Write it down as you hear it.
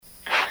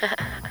Welcome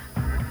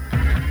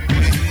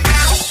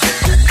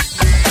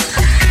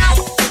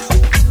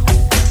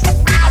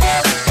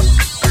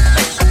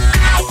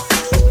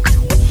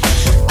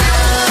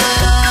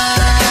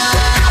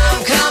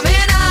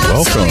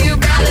to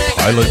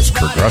Pilot's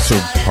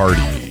Progressive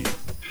Party.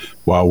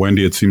 Wow,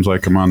 Wendy, it seems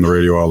like I'm on the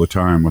radio all the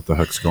time. What the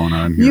heck's going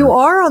on here? You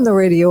are on the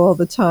radio all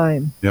the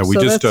time. Yeah,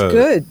 that's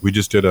good. We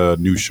just did a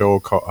new show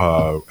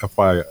called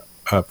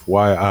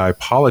FYI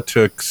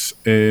Politics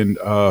and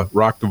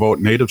Rock the Vote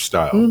Native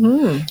Style.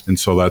 Mm-hmm. And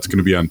so that's going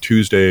to be on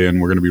Tuesday,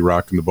 and we're going to be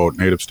rocking the vote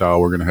Native Style.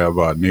 We're going to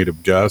have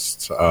Native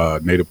guests,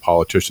 Native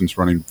politicians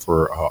running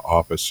for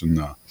office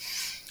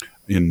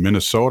in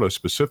Minnesota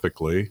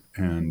specifically.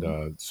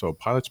 And so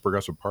Pilot's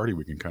Progressive Party,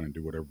 we can kind of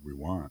do whatever we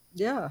want.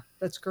 Yeah,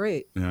 that's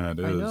great. Yeah, it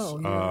is. I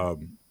know.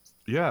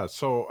 Yeah,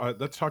 so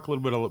let's talk a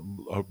little bit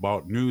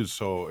about news.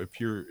 So if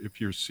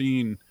you're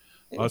seeing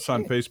us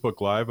on Facebook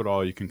Live at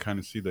all, you can kind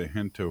of see the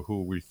hint of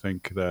who we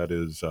think that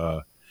is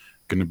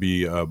going to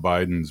be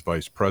Biden's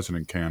vice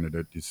president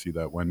candidate. You see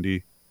that,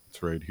 Wendy?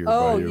 It's right here by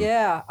you. Oh,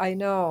 yeah, I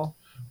know.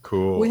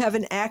 Cool. We have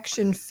an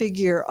action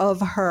figure of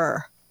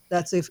her.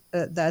 That's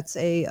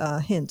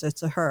a hint.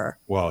 It's a her.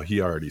 Well, he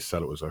already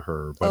said it was a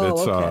her,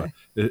 but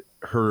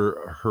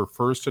her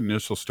first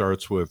initial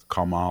starts with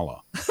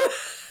Kamala.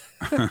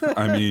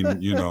 I mean,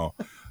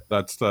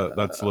 that's the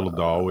little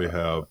doll we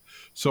have.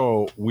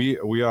 So we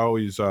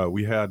always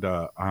we had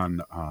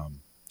on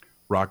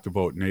Rock the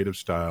Vote Native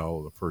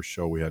Style, the first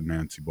show, we had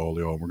Nancy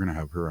Bolio, and we're going to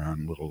have her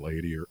on a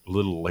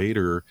little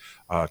later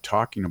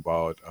talking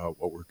about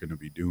what we're going to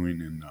be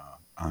doing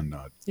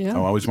I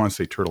always want to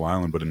say Turtle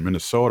Island, but in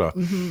Minnesota.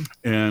 Mm-hmm.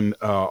 And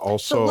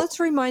also... So let's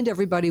remind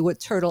everybody what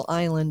Turtle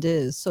Island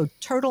is. So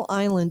Turtle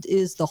Island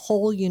is the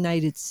whole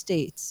United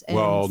States. And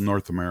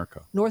North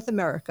America. North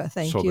America,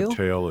 thank you. So the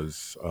tail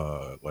is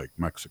like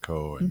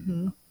Mexico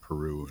and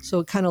Peru.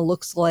 So it kind of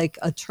looks like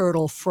a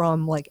turtle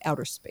from like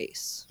outer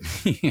space.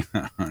 Yeah,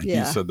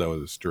 you said that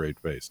with a straight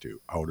face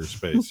too. Outer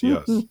space,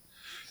 yes.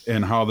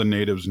 And how the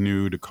natives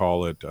knew to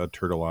call it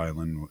Turtle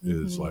Island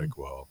is like,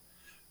 well,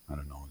 I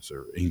don't know, is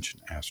there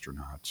ancient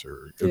astronauts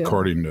or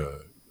according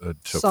to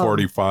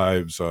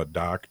 45's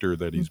doctor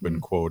that he's been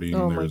quoting,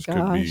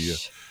 could be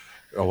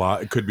a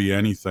lot. It could be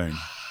anything.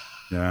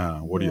 Yeah.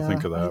 What do you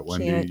think of that,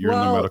 Wendy? You're in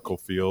the medical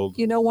field.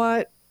 You know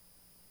what?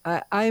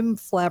 I'm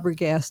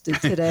flabbergasted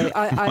today.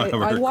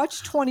 I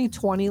watched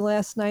 2020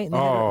 last night. And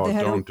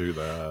don't do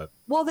that.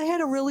 Well, they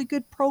had a really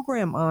good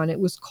program on. It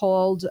was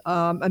called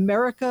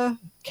America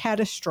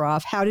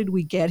Catastrophe. How did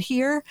we get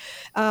here?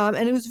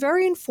 And it was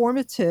very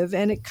informative,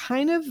 and it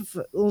kind of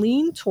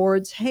leaned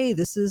towards, hey,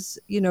 this is,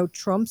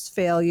 Trump's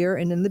failure.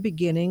 And in the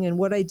beginning, and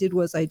what I did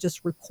was I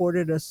just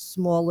recorded a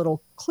small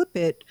little clip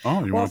it.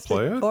 Oh, you want to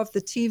play it? Off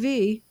the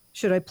TV.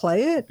 Should I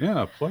play it?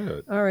 Yeah, play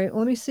it. All right,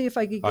 let me see if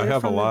I can get I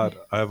have a lot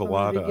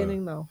the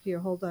beginning though. Here,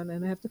 hold on,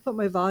 and I have to put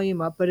my volume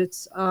up, but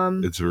it's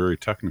very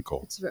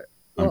technical. It's very.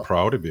 I'm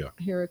proud of you.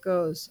 Here it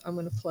goes. I'm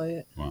going to play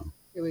it. Wow.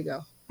 Here we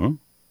go. Huh?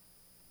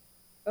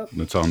 Oh.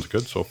 That sounds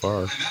good so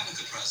far. I met with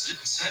the president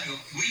and said,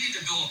 we need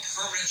to build a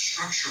permanent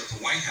structure at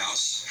the White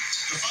House.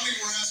 The funding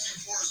we're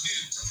asking for is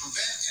needed to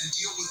prevent and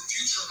deal with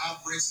future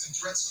outbreaks and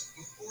threats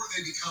before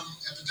they become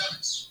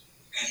epidemics.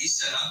 And he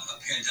set up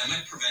a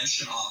pandemic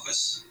prevention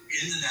office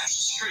in the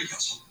National Security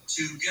Council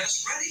to get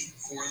us ready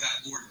for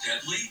that more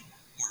deadly,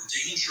 more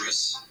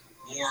dangerous,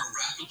 more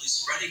rapidly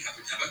spreading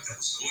epidemic that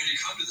was going to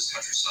come to this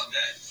country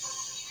someday.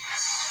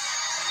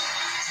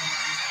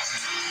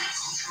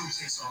 When Trump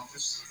takes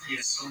office, he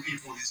has some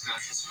people in his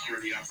national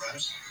security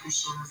apparatus who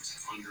served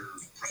under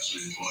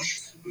President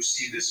Bush, who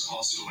see this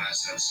also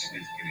as a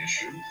significant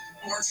issue.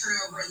 More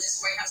turnover in this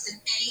White House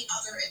than any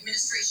other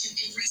administration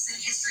in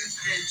recent history.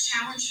 The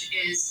challenge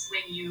is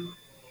when you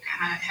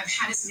have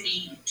had as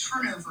many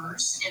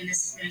turnovers in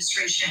this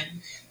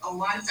administration, a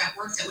lot of that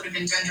work that would have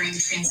been done during the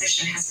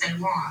transition has been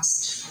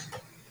lost.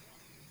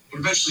 But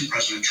eventually,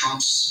 President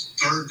Trump's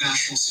third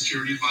national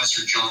security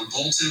advisor, John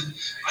Bolton,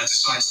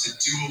 decides to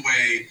do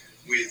away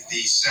with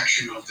the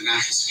section of the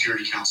National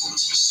Security Council that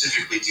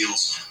specifically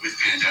deals with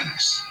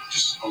pandemics.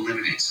 Just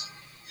eliminates it.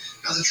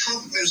 Now, the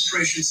Trump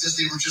administration says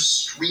they were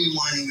just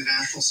streamlining the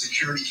National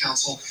Security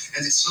Council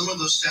and that some of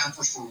those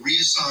staffers were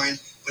reassigned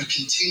but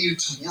continued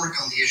to work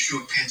on the issue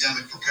of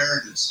pandemic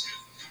preparedness.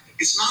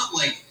 It's not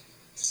like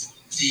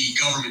the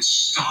government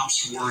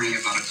stops worrying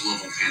about a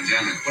global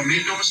pandemic, but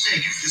make no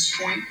mistake, at this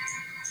point,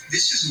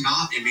 this is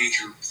not a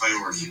major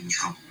priority in the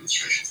Trump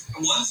administration.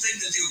 One thing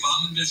that the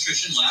Obama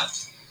administration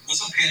left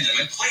was a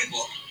pandemic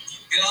playbook.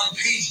 And on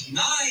page 9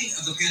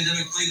 of the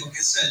pandemic playbook,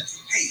 it said,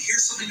 hey,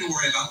 here's something to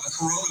worry about, a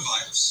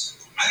coronavirus.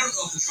 I don't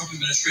know if the Trump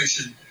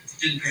administration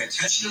didn't pay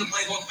attention to the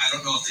playbook. I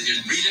don't know if they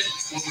didn't read it.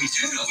 What we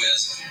do know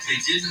is they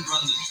didn't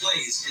run the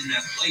plays in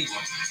that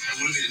playbook.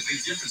 It would have made a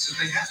big difference if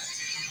they had.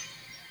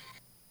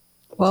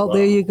 Well,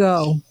 there you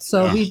go.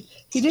 So he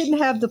didn't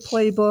have the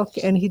playbook,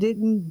 and he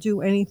didn't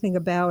do anything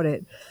about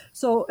it.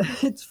 So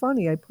it's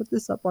funny. I put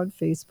this up on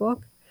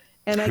Facebook,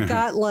 and I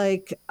got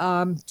like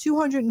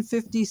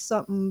 250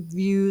 something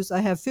views. I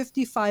have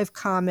 55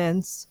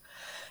 comments.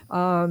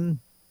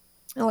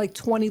 like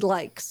 20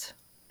 likes.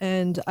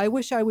 And I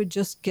wish I would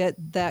just get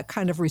that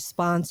kind of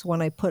response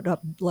when I put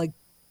up like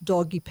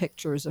doggy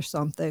pictures or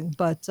something.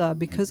 But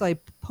because I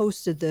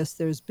posted this,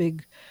 there's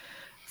big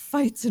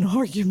fights and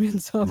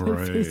arguments on my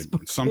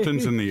Facebook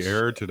Something's page. in the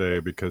air today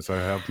because I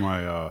have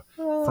my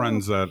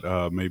friends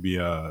that may be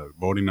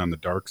voting on the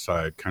dark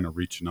side kind of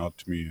reaching out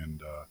to me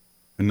and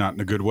not in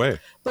a good way.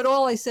 But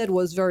all I said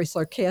was very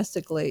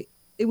sarcastically,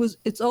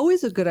 it's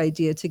always a good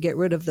idea to get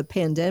rid of the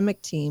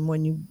pandemic team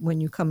when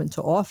you come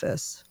into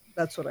office.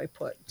 That's what I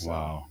put. So.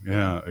 Wow.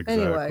 Yeah, exactly.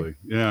 Anyway.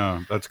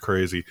 Yeah, that's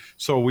crazy.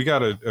 So we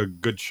got a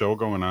good show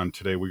going on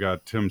today. We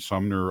got Tim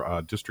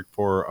Sumner, District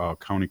 4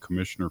 County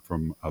Commissioner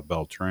from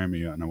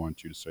Beltrami, and I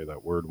want you to say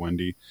that word,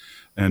 Wendy.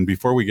 And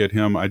before we get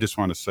him, I just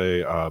want to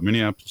say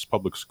Minneapolis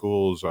Public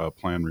Schools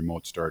plan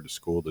remote start to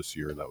school this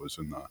year. That was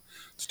in the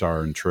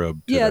Star and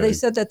Trib today. Yeah, they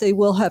said that they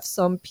will have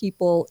some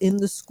people in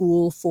the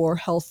school for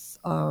health,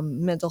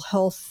 mental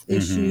health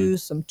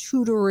issues, some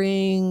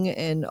tutoring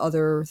and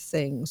other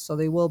things. So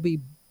they will be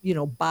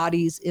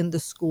bodies in the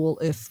school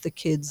if the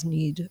kids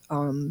need,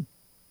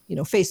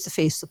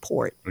 face-to-face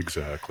support.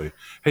 Exactly.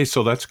 Hey,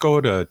 so let's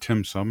go to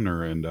Tim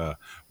Sumner and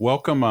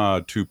welcome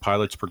to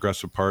Pilots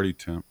Progressive Party,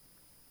 Tim.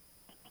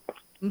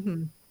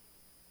 Mm-hmm.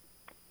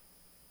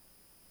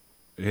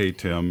 Hey,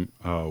 Tim.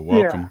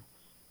 Welcome.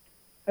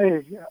 Yeah.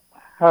 Hey,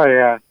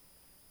 hi.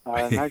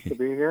 Nice to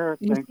be here.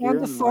 Thank you.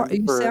 You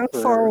sound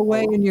far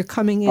away, and you're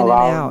coming in and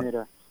out. Me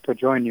to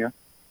join you.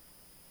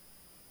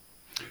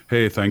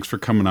 Hey, thanks for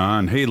coming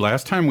on. Hey,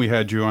 last time we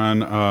had you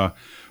on,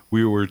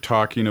 we were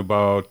talking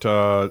about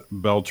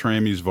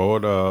Beltrami's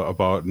vote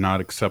about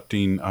not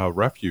accepting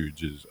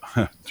refugees.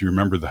 Do you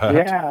remember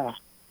that?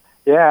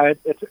 Yeah.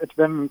 It's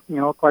been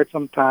quite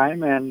some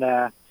time, and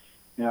I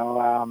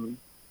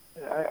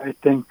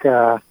think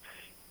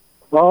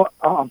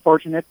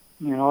unfortunate.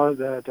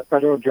 The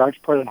federal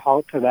judge put a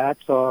halt to that.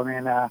 So I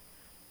mean,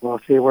 we'll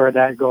see where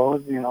that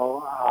goes.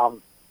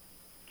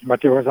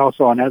 But there was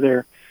also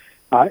another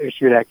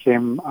issue that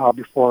came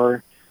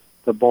before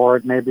the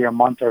board maybe a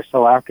month or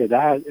so after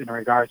that in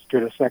regards to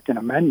the Second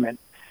Amendment,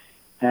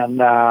 and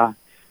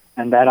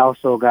that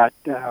also got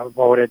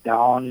voted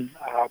down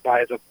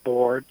by the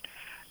board,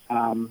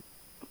 a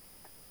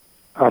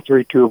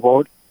 3-2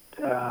 vote.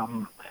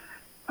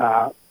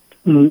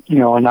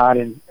 Not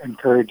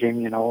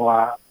encouraging.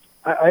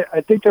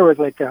 I think there was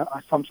like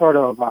some sort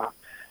of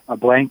a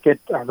blanket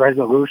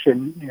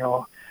resolution,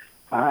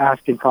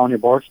 asking county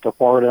boards to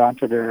forward it on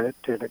to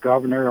the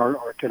governor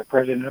or to the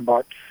president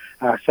about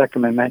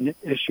Second Amendment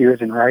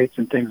issues and rights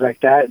and things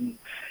like that. And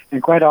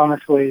quite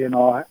honestly,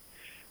 I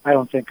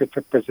don't think it's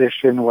a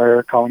position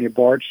where county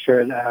boards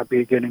should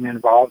be getting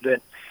involved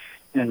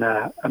in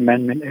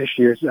amendment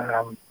issues.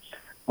 Well,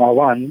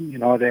 one,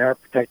 they are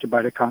protected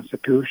by the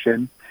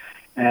Constitution,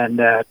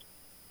 and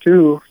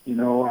two,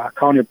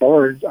 county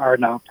boards are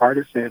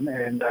nonpartisan,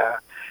 and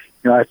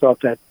I felt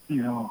that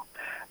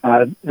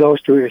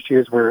those two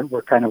issues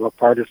were kind of a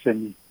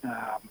partisan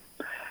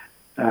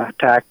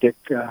tactic.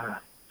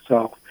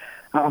 So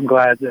I'm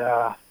glad,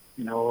 the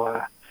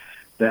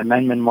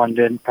amendment one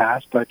didn't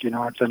pass, but,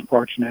 it's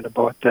unfortunate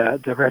about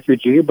the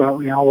refugee, but,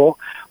 we'll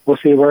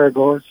see where it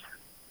goes.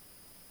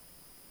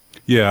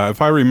 Yeah,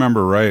 if I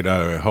remember right,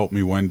 help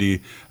me,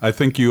 Wendy, I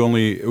think you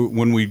only,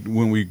 when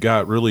we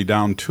got really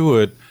down to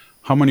it,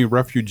 how many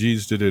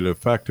refugees did it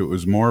affect? It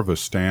was more of a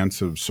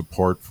stance of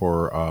support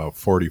for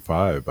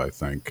 45, I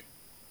think.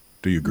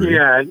 Do you agree?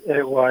 Yeah,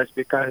 it was,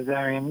 because,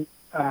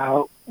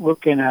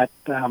 looking at,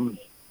 the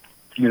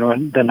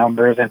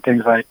numbers and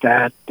things like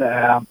that,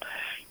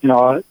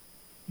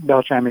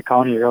 Beltrami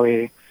County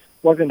really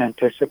wasn't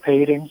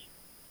anticipating,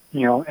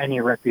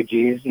 any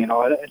refugees.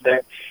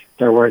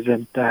 There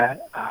wasn't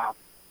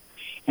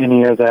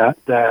any of the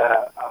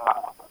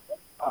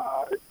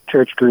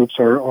church groups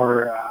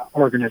or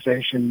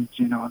organizations,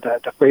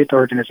 the faith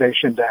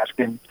organizations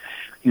asking,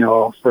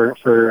 for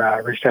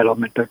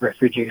resettlement of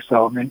refugees.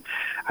 So,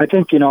 I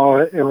think, it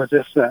was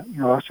just,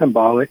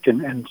 symbolic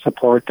and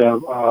support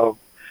of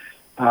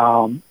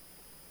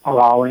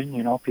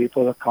allowing,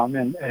 people to come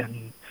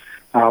and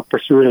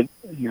pursue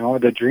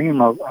the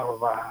dream of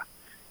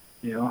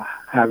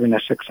having a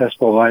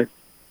successful life.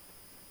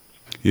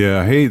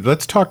 Yeah. Hey,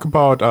 let's talk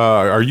about,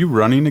 are you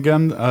running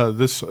again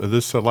this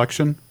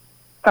election?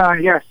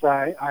 Yes,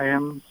 I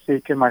am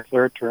seeking my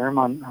third term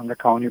on the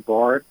county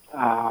board.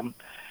 I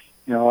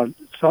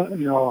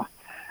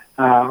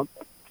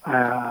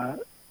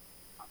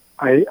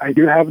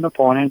do have an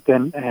opponent,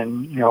 and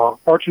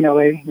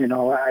fortunately,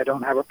 I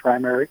don't have a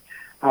primary,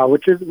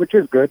 which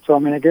is good.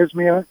 So it gives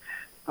me a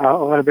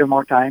little bit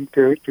more time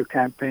to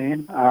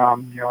campaign.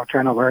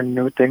 Trying to learn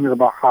new things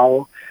about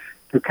how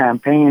to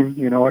campaign.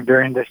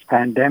 During this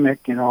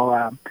pandemic,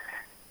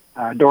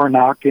 door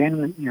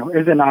knocking,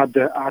 isn't out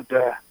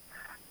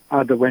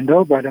the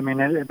window, but it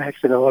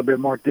makes it a little bit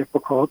more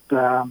difficult.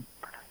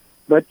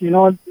 But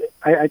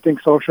I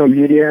think social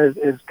media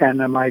is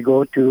kind of my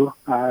go-to.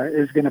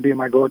 Is going to be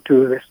my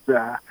go-to this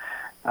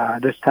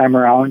time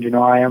around.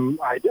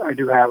 I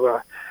do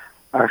have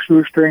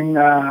shoestring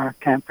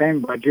campaign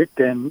budget,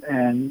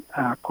 and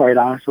quite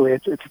honestly,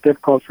 it's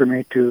difficult for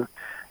me to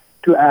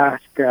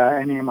ask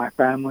any of my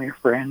family,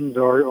 friends,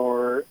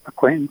 or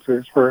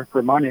acquaintances for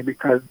money,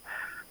 because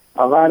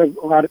a lot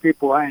of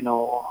people I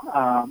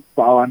know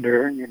fall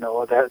under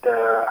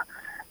the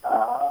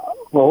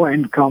low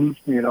income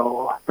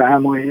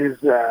families.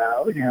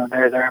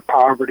 They're in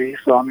poverty.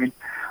 So I mean,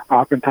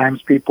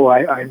 oftentimes people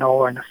I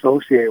know and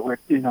associate with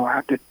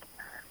have to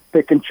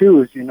pick and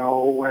choose.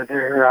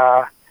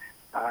 Whether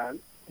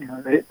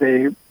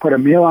they put a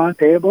meal on the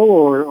table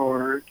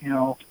or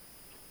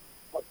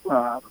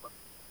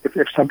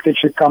if something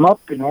should come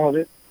up,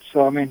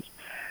 so I mean,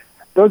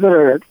 those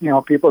are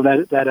people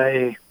that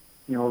I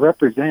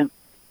represent.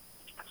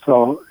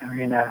 So I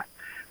mean,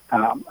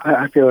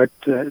 I feel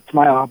it's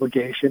my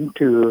obligation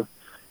to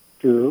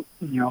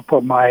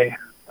put my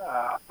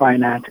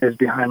finances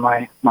behind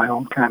my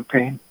own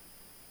campaign.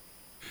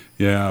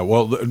 Yeah,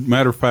 well,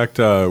 matter of fact,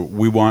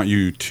 we want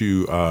you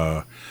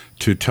to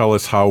tell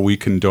us how we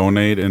can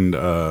donate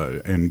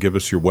and give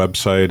us your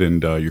website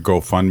and your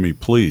GoFundMe,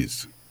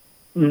 please.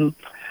 Mm-hmm.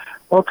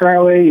 Well,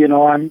 currently, I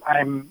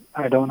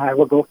don't have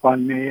a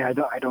GoFundMe.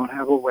 I don't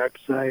have a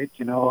website.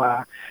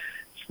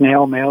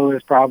 Snail mail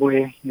is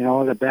probably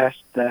the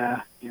best.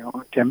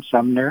 Tim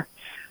Sumner,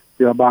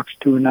 PO Box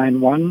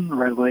 291,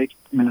 Red Lake,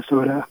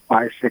 Minnesota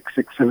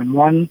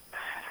 56671.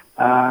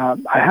 I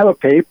have a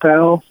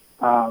PayPal,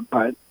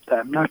 but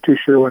I'm not too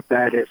sure what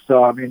that is.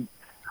 So I mean,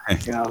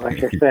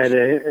 like I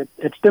said,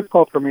 it's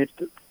difficult for me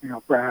to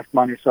ask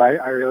money. So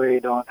I really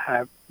don't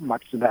have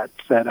much of that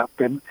set up.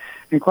 And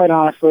quite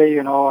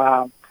honestly,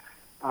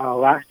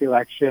 last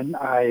election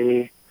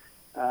I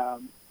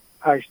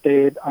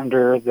stayed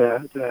under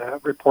the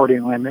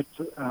reporting limit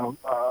of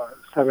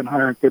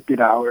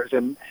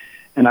 $750,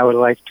 and I would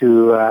like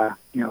to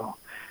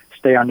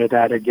stay under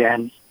that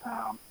again.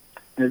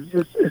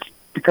 It's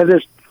because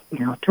there's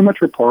too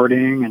much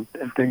reporting and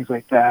things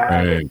like that.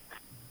 Right.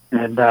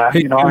 And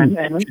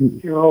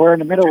we're in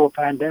the middle of a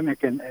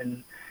pandemic,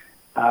 and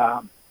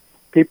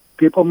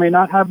people may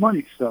not have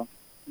money, so.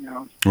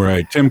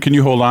 Right. Tim, can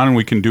you hold on and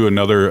we can do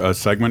another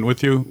segment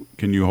with you?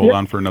 Can you hold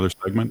on for another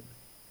segment?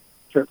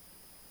 Sure.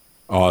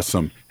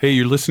 Awesome. Hey,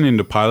 you're listening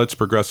to Pilots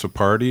Progressive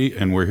Party,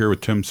 and we're here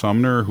with Tim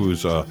Sumner,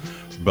 who's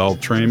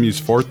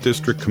Beltrami's 4th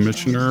District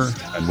Commissioner,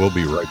 and we'll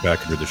be right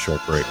back after the short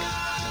break.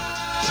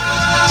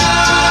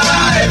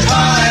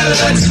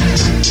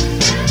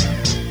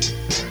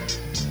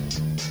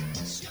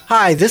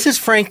 Hi, this is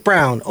Frank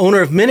Brown,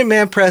 owner of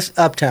Minuteman Press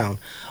Uptown.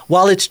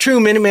 While it's true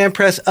Minuteman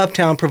Press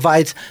Uptown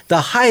provides the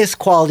highest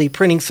quality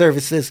printing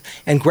services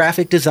and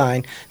graphic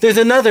design, there's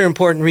another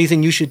important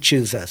reason you should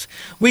choose us.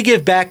 We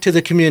give back to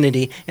the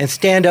community and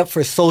stand up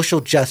for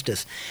social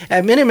justice.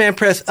 At Minuteman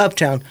Press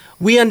Uptown,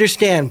 we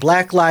understand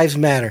Black Lives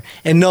Matter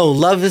and know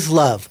love is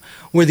love.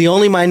 We're the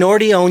only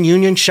minority-owned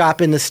union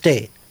shop in the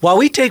state. While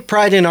we take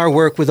pride in our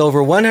work with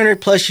over 100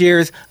 plus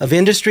years of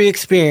industry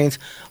experience,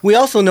 we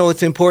also know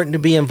it's important to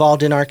be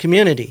involved in our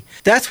community.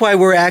 That's why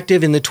we're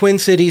active in the Twin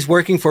Cities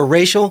working for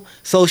racial,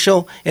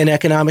 social, and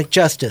economic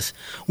justice.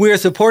 We are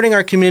supporting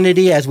our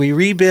community as we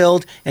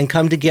rebuild and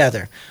come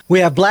together.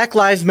 We have Black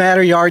Lives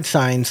Matter yard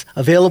signs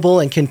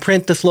available and can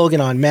print the slogan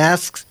on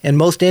masks and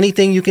most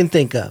anything you can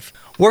think of.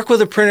 Work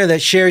with a printer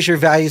that shares your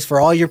values for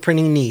all your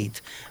printing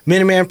needs.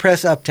 Minuteman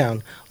Press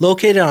Uptown,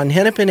 located on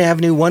Hennepin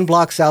Avenue, 1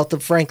 block south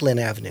of Franklin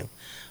Avenue.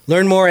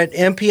 Learn more at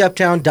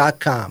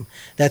mpuptown.com.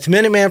 That's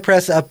Minuteman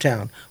Press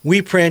Uptown.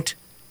 We print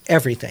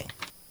everything.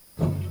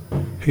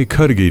 Hey,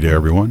 Cudahy to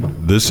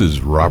everyone. This is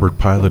Robert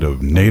Pilot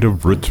of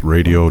Native Roots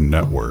Radio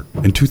Network.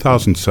 In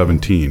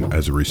 2017,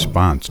 as a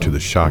response to the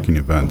shocking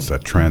events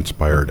that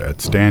transpired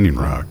at Standing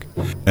Rock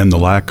and the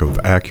lack of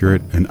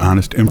accurate and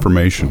honest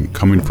information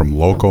coming from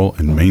local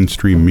and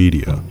mainstream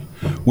media,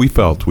 we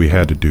felt we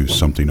had to do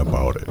something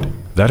about it.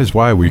 That is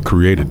why we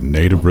created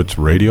Native Roots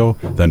Radio,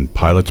 then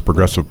Pilots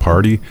Progressive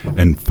Party,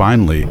 and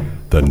finally,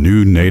 the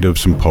new Native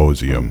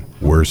Symposium,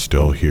 We're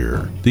Still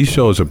Here. These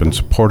shows have been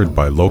supported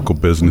by local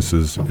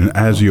businesses, and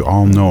as you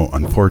all know,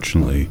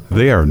 unfortunately,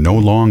 they are no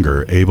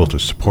longer able to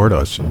support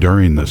us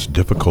during this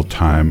difficult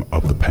time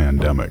of the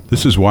pandemic.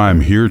 This is why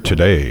I'm here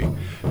today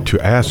to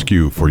ask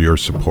you for your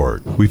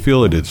support. We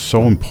feel it is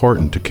so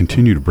important to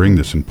continue to bring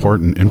this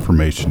important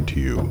information to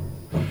you.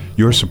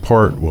 Your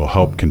support will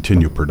help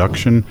continue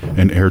production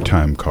and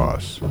airtime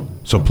costs.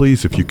 So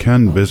please, if you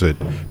can, visit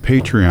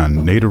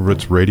Patreon Native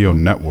Roots Radio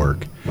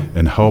Network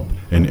and help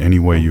in any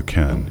way you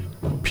can.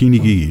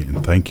 Pinigi,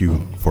 and thank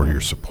you for your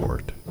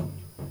support.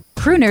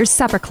 Crooners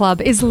Supper Club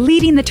is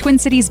leading the Twin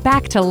Cities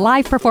back to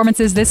live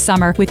performances this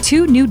summer with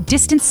 2 new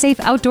distance-safe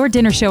outdoor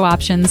dinner show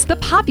options. The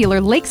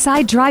popular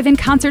Lakeside Drive-In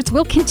concerts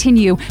will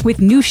continue with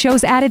new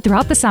shows added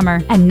throughout the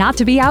summer. And not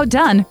to be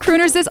outdone,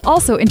 Crooners is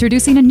also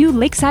introducing a new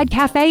Lakeside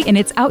Cafe in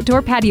its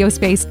outdoor patio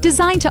space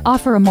designed to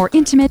offer a more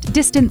intimate,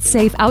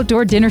 distance-safe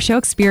outdoor dinner show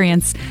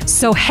experience.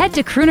 So head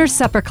to Crooners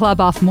Supper Club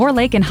off Moore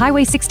Lake and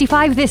Highway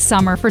 65 this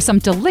summer for some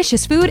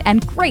delicious food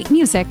and great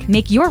music.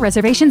 Make your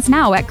reservations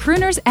now at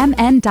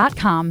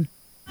croonersmn.com.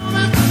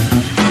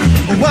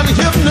 what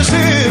hypnosis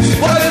is.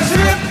 What is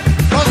it?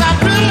 'Cause I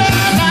really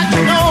like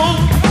to know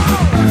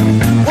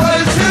what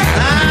is it.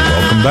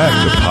 Welcome back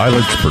to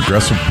Pilot's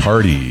Progressive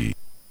Party.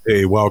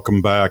 Hey,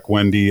 welcome back,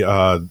 Wendy.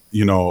 I've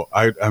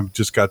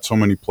just got so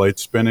many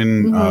plates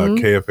spinning.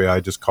 KFAI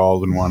just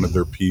called and wanted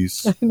their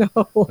piece. I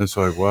know. It's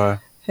like, what?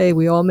 Hey,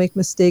 we all make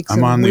mistakes.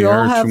 I'm on the we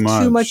air all have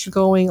too much.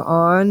 going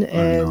on,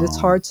 and it's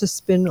hard to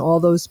spin all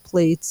those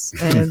plates.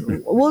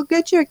 And we'll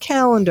get you a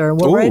calendar,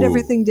 and we'll write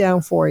everything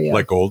down for you.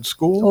 Like old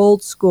school?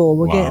 Old school.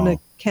 We're getting Wow. a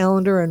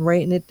calendar and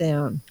writing it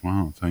down.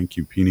 Wow, thank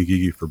you, Peony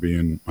Gigi, for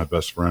being my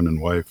best friend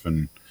and wife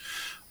and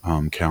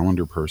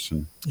calendar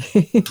person.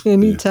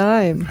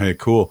 Anytime. Hey,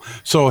 cool.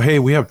 So, hey,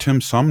 we have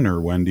Tim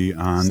Sumner, Wendy,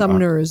 on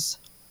Sumners.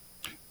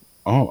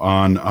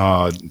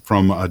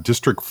 From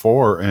District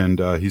 4, and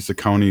he's the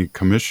county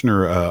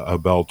commissioner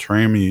of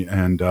Beltrami.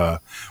 And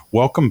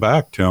welcome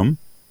back, Tim.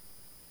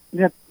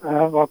 Yep.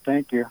 Well,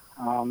 thank you.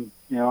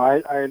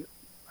 I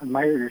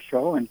admire your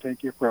show, and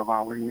thank you for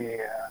allowing me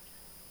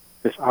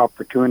this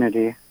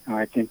opportunity.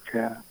 I think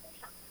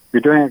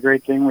you're doing a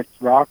great thing with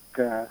Rock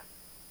the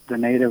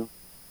Native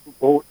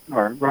Vote,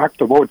 or Rock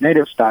the Vote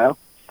Native Style.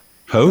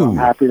 Oh.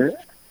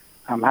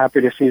 I'm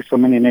happy to see so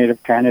many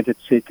Native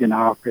candidates seeking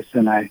office,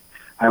 and I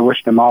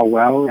wish them all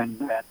well.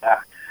 And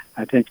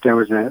I think there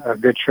was a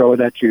good show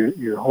that you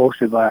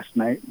hosted last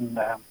night, and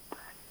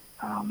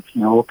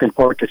looking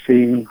forward to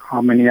seeing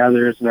how many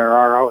others there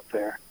are out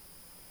there.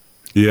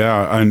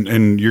 Yeah,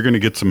 and you're going to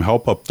get some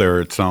help up there,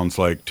 it sounds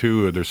like,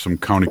 too. There's some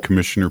county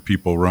commissioner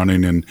people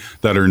running and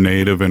that are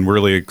Native, and we're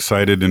really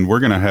excited. And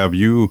we're going to have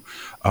you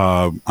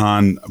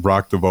on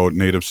Rock the Vote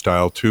Native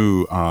Style,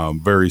 too,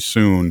 very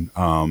soon.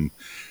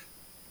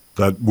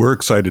 That we're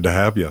excited to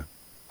have you.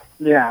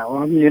 Yeah,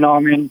 well,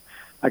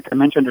 like I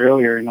mentioned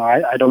earlier,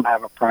 I don't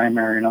have a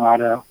primary, and a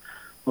lot of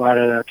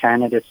the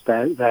candidates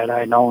that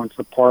I know and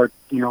support,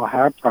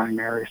 have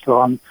primary.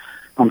 So I'm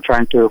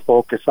trying to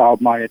focus all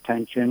my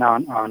attention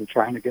on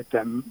trying to get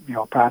them,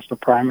 past the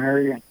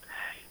primary,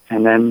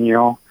 and then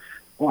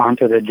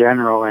onto the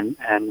general, and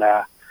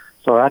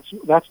so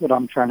that's what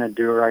I'm trying to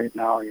do right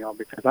now,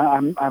 because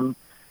I'm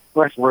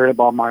less worried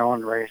about my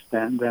own race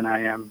than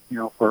I am,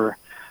 for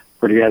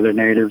the other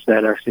Natives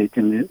that are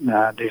seeking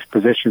these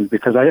positions,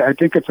 because I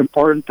think it's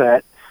important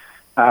that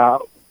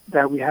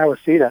we have a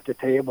seat at the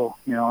table.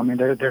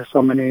 There's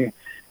so many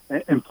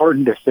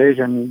important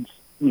decisions,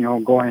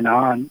 going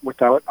on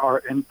without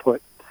our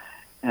input,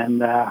 and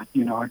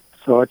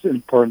so it's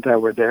important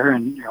that we're there,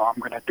 and I'm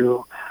going to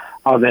do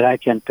all that I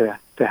can to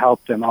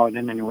help them out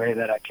in any way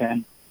that I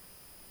can.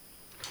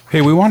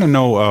 Hey, we want to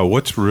know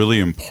what's really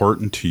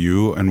important to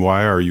you, and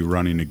why are you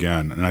running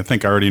again? And I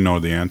think I already know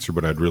the answer,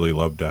 but I'd really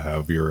love to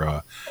have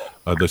your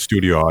the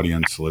studio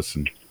audience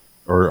listen,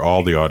 or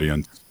all the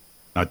audience,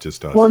 not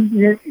just us. Well,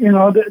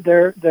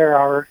 there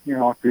are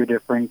a few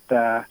different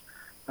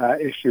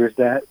issues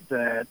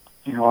that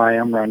I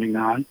am running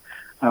on.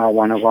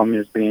 One of them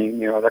is being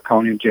the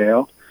county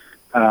jail.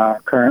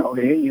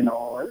 Currently,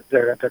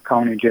 the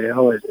county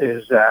jail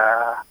is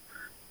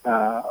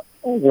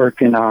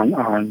working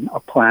on a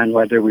plan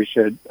whether we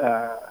should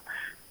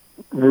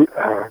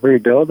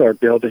rebuild or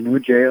build a new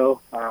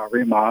jail,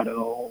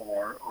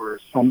 remodel, or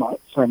some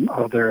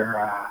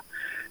other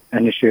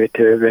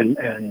initiative,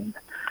 and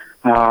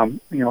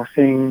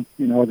seeing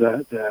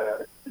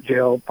the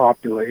jail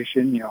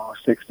population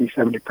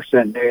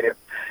 60-70% Native.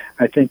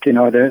 I think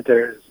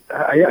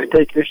I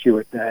take issue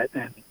with that,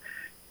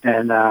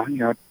 and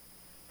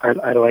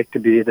I'd like to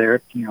be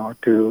there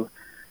to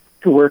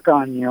work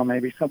on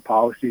maybe some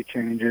policy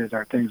changes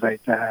or things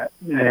like that.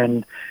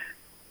 And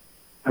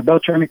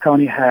Beltrami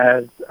County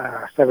has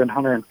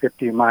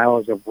 750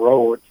 miles of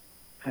roads,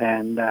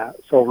 and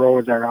so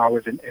roads are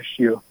always an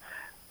issue.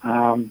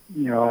 And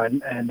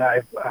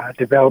I've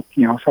developed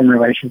some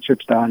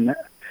relationships down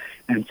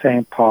in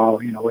St. Paul,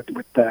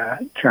 with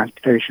the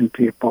transportation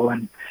people,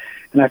 and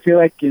I feel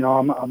like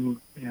I'm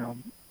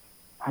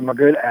a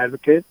good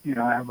advocate.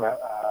 I have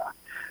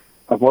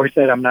a voice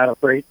that I'm not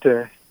afraid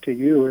to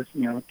use,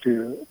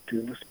 to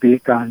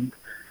speak on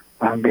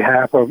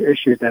behalf of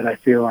issues that I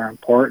feel are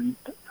important.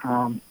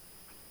 And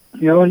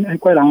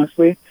quite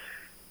honestly,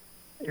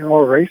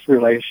 race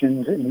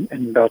relations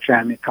in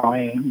Beltrami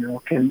County,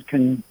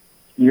 can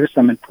use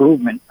some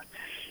improvement.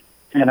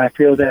 And I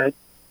feel that,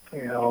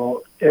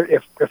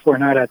 if we're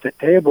not at the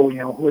table,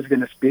 who's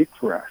going to speak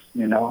for us,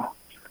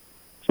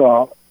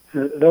 So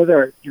those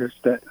are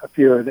just a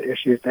few of the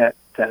issues that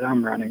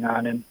I'm running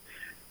on,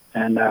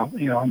 and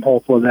I'm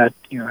hopeful that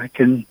I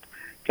can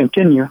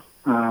continue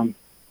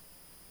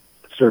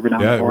serving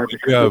on the board.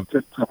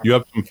 You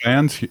have some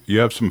fans. You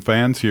have some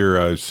fans here.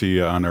 I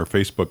see on our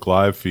Facebook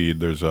Live feed.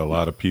 There's a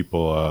lot of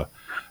people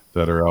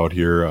that are out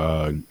here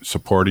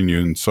supporting you,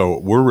 and so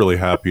we're really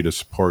happy to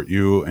support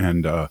you.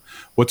 And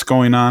what's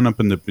going on up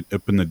in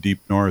the deep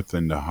north,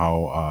 and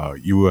how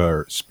you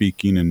are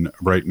speaking, and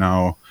right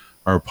now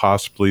are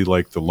possibly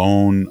like the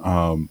lone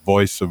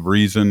voice of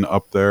reason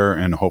up there,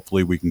 and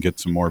hopefully we can get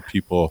some more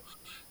people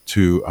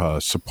to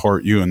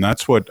support you. And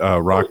that's what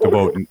Rock the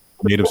Vote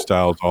Native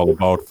Style is all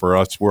about for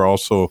us. We're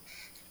also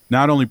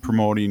not only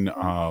promoting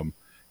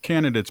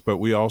candidates, but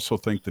we also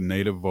think the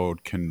Native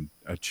vote can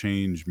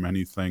change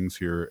many things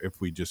here if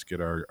we just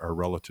get our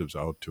relatives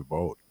out to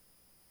vote.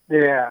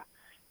 Yeah,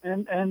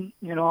 and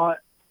you know,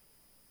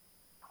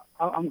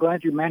 I'm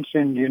glad you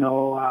mentioned, you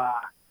know,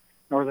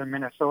 northern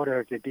Minnesota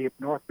is the deep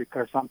north,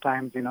 because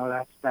sometimes, you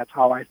know, that's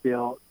how I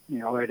feel, you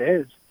know, it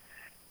is.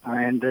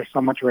 And there's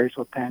so much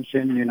racial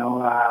tension, you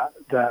know,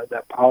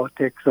 the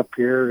politics up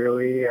here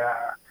really,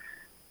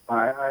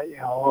 you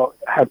know,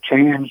 have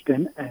changed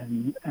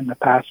in the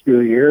past few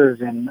years.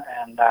 And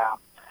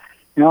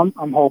you know,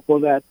 I'm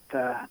hopeful that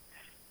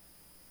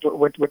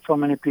with so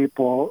many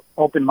people,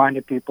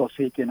 open-minded people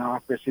seeking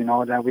office, you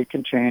know, that we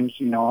can change,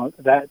 you know,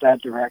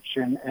 that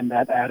direction and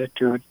that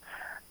attitude.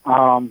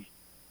 You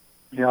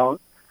know,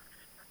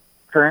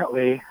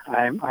 currently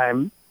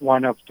I'm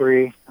one of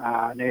 3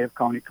 Native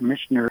County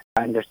Commissioners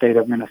in the state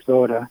of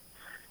Minnesota.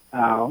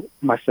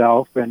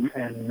 Myself and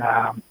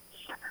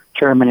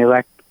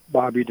Chairman-elect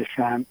Bobby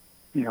Deschamps,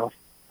 you know,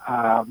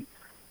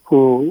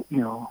 who,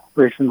 you know,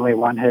 recently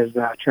won his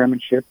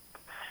chairmanship,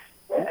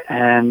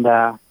 and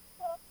the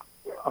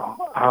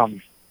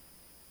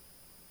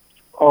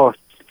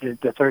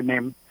third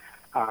name.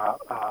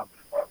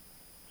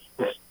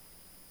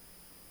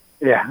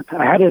 Yeah,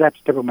 I had it at the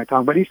tip of my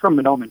tongue, but he's from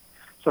Mahnomen.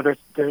 So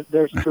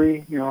there's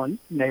 3, you know,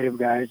 Native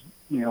guys,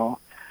 you know,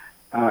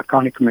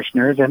 county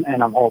commissioners, and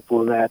I'm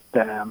hopeful that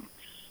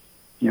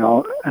you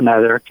know,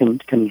 another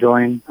can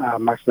join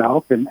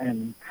myself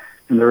and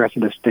the rest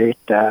of the state,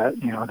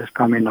 you know, this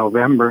coming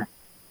November.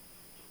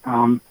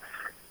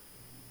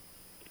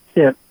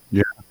 Yeah.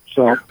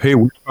 So hey,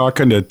 we're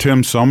talking to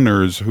Tim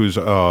Sumners, who's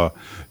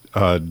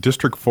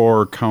District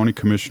 4 County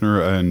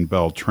Commissioner in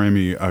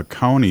Beltrami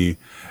County.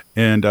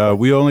 And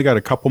we only got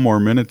a couple more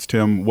minutes,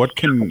 Tim. What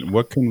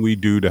can we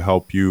do to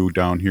help you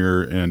down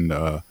here in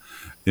the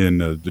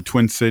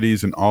Twin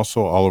Cities and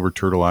also all over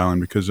Turtle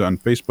Island? Because on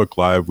Facebook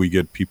Live, we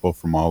get people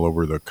from all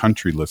over the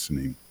country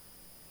listening.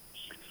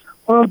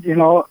 Well, you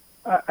know,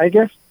 I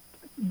guess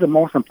the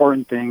most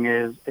important thing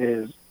is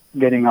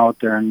getting out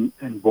there and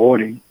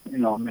voting. You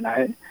know, I mean,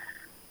 I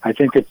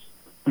think it's,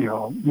 you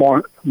know,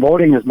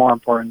 voting is more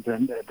important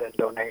than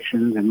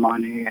donations and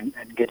money and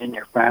getting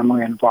your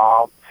family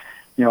involved.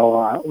 You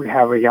know, we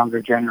have a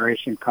younger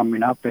generation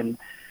coming up, and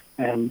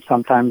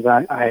sometimes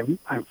I'm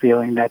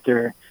feeling that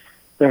they're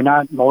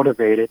not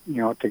motivated,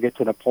 you know, to get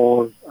to the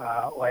polls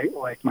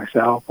like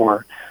myself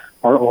or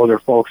older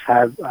folks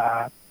have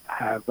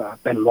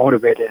been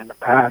motivated in the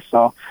past.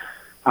 So,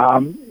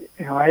 you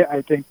know,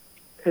 I think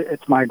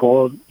it's my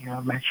goal, you know,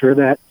 make sure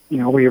that, you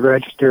know, we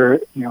register,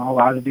 you know, a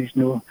lot of these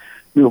new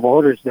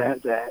voters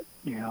that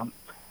you know,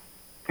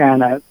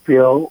 kind of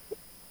feel,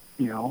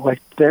 you know,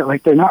 like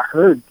they're not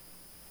heard.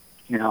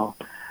 You know,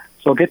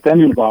 so get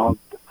them involved.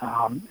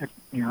 If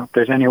you know, if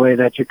there's any way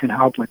that you can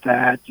help with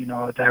that, you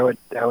know, that would,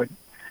 you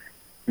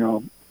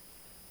know,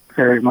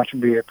 very much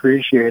be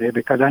appreciated,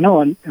 because I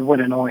know it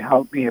wouldn't only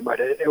help me,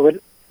 but it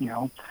would, you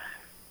know,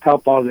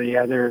 help all the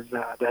others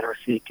that are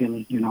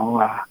seeking, you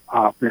know,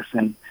 office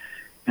and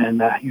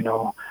you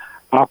know,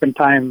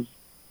 oftentimes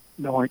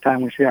the only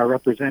time we see our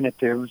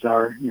representatives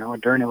are, you know,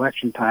 during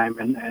election time,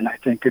 and I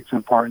think it's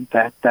important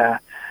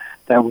that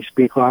we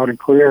speak loud and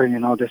clear, you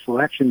know, this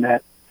election,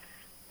 that,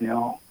 you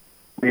know,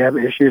 we have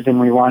issues and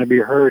we want to be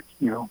heard,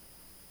 you know.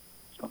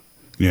 So.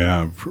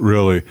 Yeah,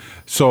 really.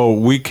 So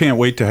we can't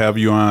wait to have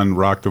you on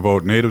Rock the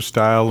Vote Native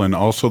Style, and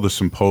also the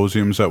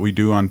symposiums that we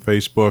do on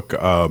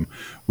Facebook.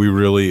 We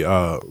really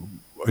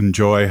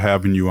enjoy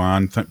having you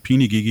on.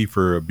 Peeny Gigi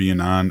for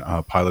being on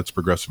Pilots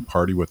Progressive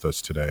Party with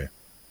us today.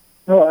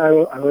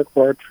 Well, I look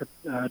forward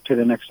to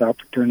the next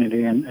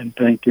opportunity, and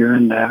thank you,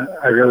 and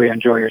I really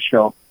enjoy your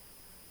show.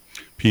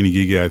 Peeny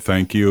Gigi, I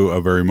thank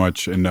you very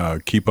much,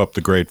 and keep up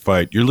the great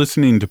fight. You're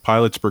listening to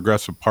Pilots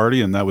Progressive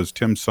Party, and that was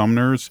Tim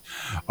Sumners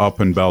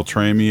up in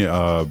Beltrami,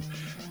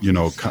 you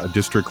know,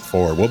 District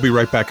 4. We'll be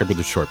right back after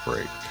the short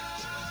break.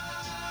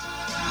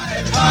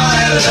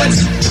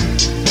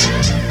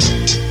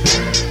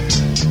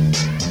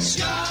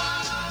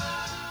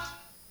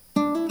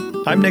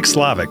 I'm Nick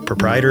Slavic,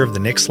 proprietor of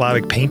the Nick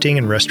Slavic Painting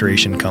and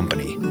Restoration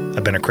Company.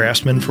 I've been a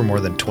craftsman for more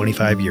than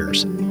 25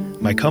 years.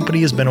 My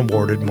company has been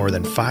awarded more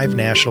than 5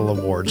 national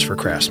awards for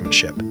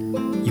craftsmanship.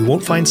 You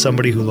won't find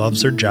somebody who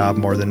loves their job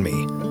more than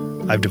me.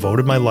 I've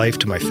devoted my life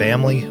to my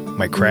family,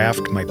 my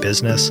craft, my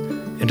business,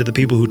 and to the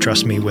people who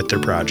trust me with their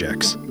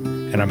projects,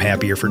 and I'm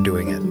happier for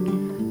doing it.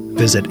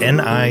 Visit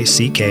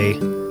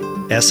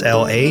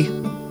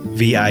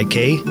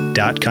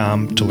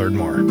NICKSLAVIK.com to learn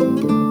more.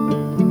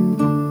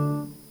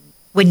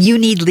 When you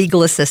need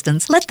legal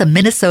assistance, let the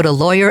Minnesota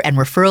Lawyer and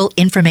Referral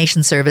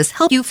Information Service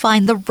help you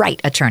find the right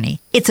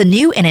attorney. It's a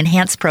new and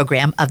enhanced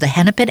program of the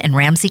Hennepin and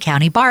Ramsey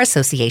County Bar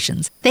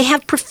Associations. They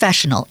have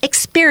professional,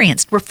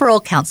 experienced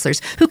referral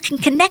counselors who can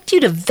connect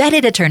you to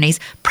vetted attorneys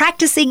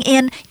practicing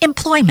in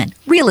employment,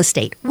 real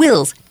estate,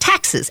 wills,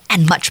 taxes,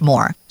 and much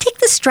more. Take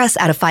the stress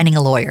out of finding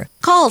a lawyer.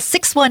 Call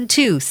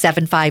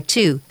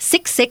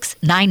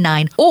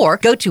 612-752-6699 or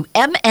go to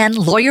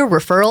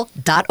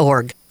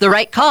mnlawyerreferral.org. The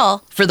right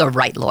call for the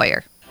right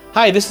lawyer.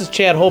 Hi, this is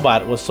Chad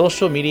Hobart with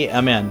Social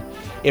Media MN.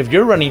 If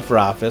you're running for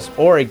office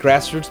or a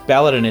grassroots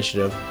ballot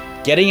initiative,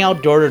 getting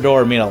out door to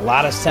door made a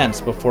lot of sense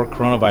before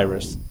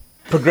coronavirus.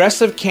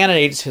 Progressive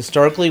candidates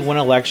historically win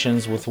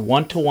elections with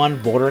one-to-one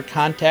voter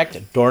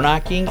contact, door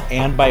knocking,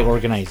 and by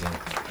organizing.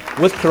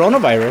 With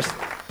coronavirus,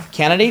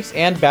 candidates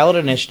and ballot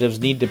initiatives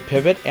need to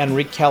pivot and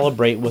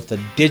recalibrate with a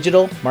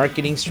digital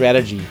marketing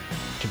strategy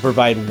to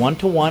provide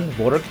one-to-one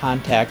voter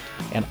contact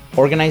and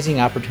organizing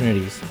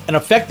opportunities. An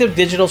effective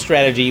digital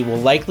strategy will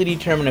likely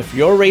determine if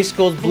your race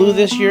goes blue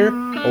this year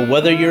or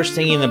whether you're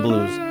singing the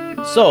blues.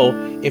 So,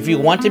 if you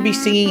want to be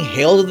singing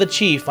Hail to the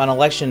Chief on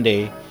Election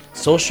Day,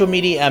 Social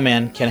Media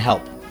MN can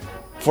help.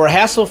 For a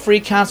hassle-free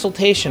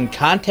consultation,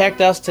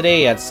 contact us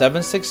today at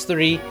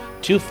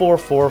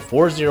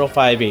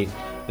 763-244-4058.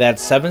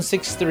 That's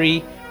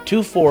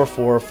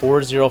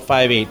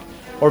 763-244-4058.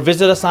 Or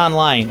visit us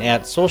online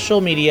at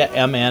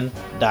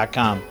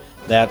socialmediamn.com.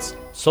 That's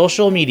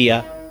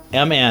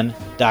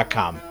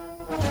socialmediamn.com.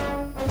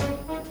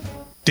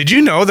 Did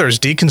you know there's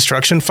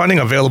deconstruction funding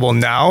available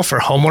now for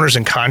homeowners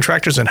and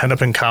contractors in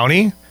Hennepin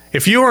County?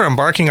 If you are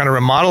embarking on a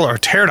remodel or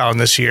teardown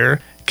this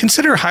year,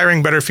 consider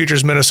hiring Better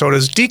Futures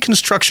Minnesota's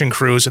deconstruction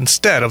crews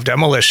instead of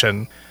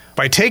demolition.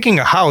 By taking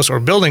a house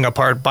or building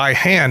apart by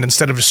hand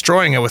instead of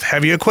destroying it with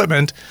heavy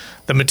equipment,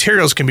 the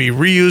materials can be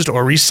reused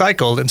or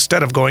recycled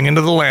instead of going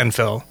into the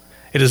landfill.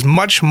 It is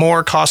much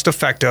more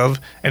cost-effective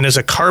and is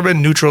a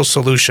carbon-neutral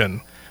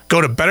solution.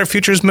 Go to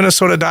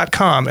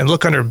betterfuturesminnesota.com and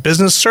look under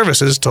Business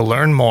Services to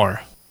learn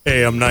more.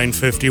 AM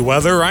 950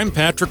 weather, I'm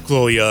Patrick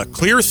Gloria.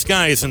 Clear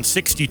skies and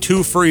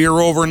 62 for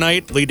your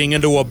overnight, leading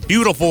into a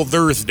beautiful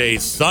Thursday,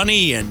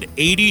 sunny and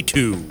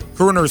 82.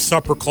 Crooner's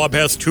Supper Club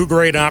has two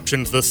great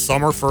options this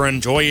summer for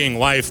enjoying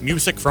live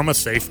music from a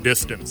safe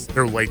distance.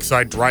 Their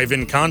Lakeside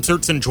Drive-In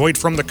concerts enjoyed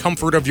from the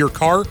comfort of your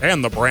car,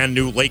 and the brand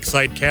new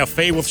Lakeside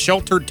Cafe with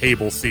sheltered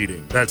table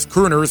seating. That's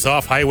Crooner's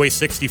off Highway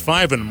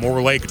 65 and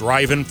Moore Lake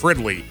Drive in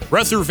Fridley.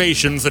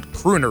 Reservations at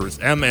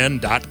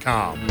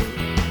croonersmn.com.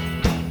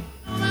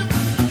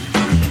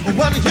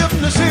 What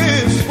hypnosis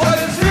is? What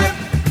is it?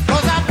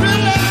 'Cause I'd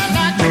really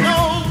like to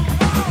know.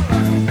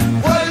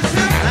 What is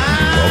it?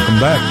 Welcome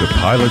back to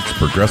Pilot's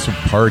Progressive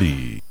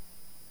Party.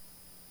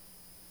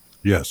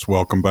 Yes,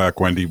 welcome back,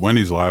 Wendy.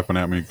 Wendy's laughing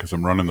at me because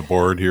I'm running the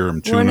board here.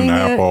 I'm chewing an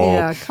apple.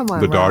 Yeah, come on,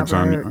 the dog's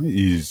Robert. on.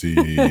 Easy,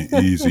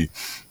 easy.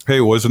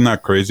 Hey, wasn't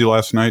that crazy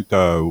last night?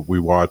 We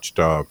watched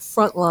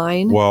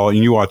Frontline. Well, and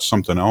you watched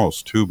something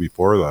else too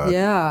before that.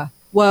 Yeah.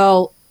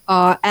 Well,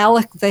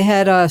 they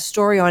had a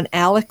story on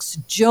Alex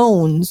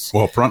Jones.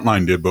 Well,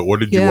 Frontline did, but what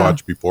did you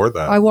watch before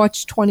that? I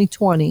watched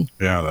 2020.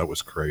 Yeah, that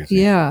was crazy.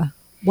 Yeah.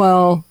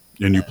 Well.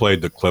 And you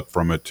played the clip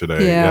from it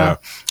today. Yeah.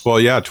 Well,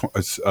 yeah,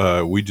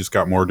 we just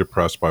got more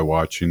depressed by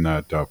watching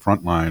that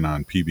Frontline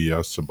on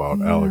PBS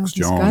about Alex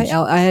Jones.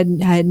 Guy, I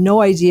had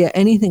no idea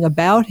anything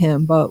about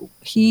him, but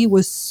he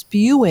was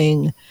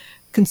spewing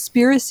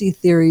conspiracy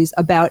theories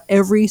about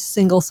every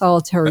single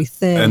solitary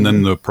thing. And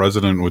then the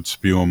president would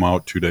spew them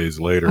out 2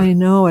 days later. I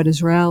know, at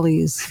his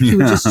rallies. He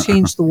would just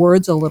change the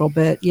words a little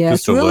bit. Yeah,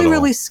 Just it's really, little.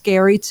 really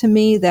scary to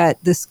me that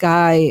this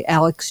guy,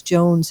 Alex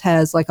Jones,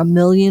 has like 1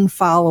 million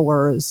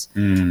followers.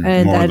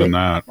 And more than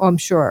that. Oh, I'm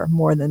sure,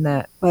 more than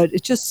that. But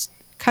it's just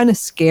kind of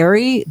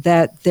scary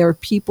that there are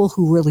people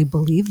who really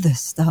believe this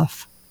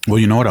stuff. Well,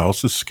 you know what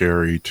else is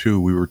scary, too?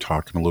 We were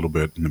talking a little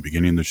bit in the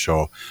beginning of the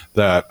show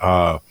that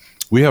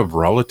we have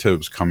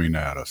relatives coming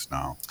at us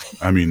now.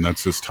 I mean,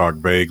 let's just talk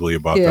vaguely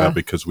about that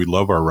because we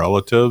love our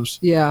relatives.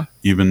 Yeah.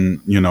 Even,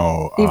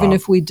 even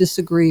if we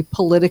disagree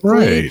politically.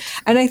 Right.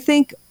 And I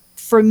think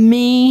for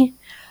me,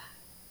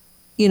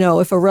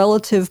 if a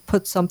relative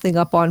puts something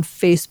up on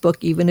Facebook,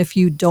 even if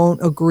you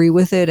don't agree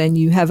with it and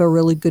you have a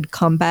really good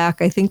comeback,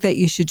 I think that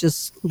you should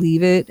just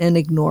leave it and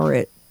ignore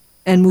it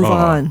and move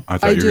on. I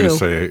thought you were going to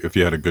say if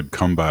you had a good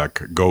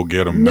comeback, go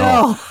get them.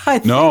 No, I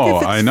think if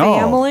it's I know.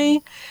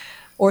 Family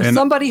or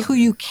somebody who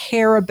you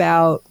care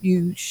about,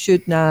 you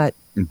should not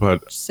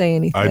say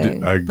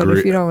anything. I agree. But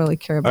if you don't really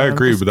care about I them,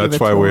 agree, just but that's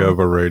give it why to we them. have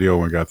a radio.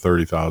 We got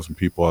 30,000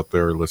 people out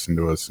there listening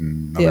to us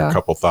and another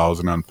couple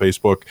thousand on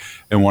Facebook.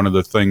 And one of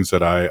the things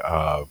that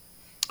I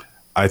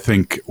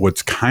think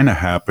what's kind of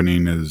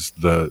happening is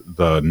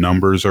the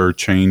numbers are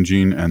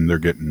changing and they're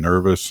getting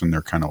nervous and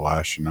they're kind of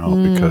lashing out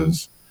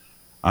because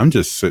I'm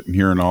just sitting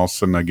here and all of a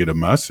sudden I get a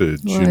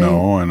message, and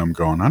I'm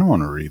going, I don't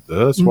want to read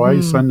this. Why are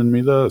you sending me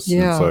this?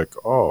 Yeah. And it's like,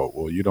 oh,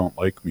 well, you don't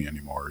like me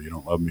anymore. You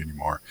don't love me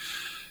anymore.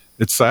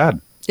 It's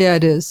sad. Yeah,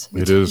 it is.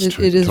 It is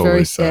totally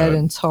very sad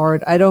and it's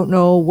hard. I don't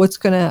know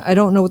what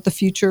the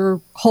future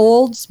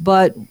holds,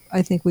 but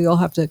I think we all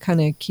have to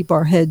kind of keep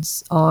our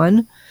heads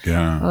on.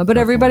 Yeah. But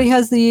everybody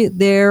has the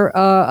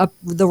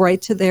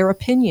right to their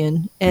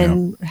opinion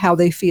and how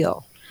they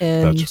feel.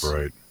 And that's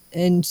right.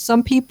 And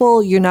some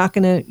people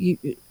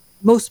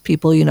most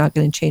people you're not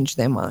going to change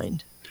their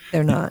mind.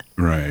 They're not.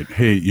 Right.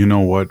 Hey, you know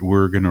what?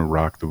 We're going to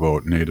rock the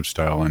vote native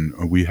style.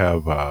 And we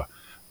have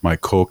my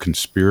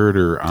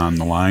co-conspirator on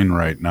the line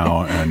right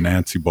now,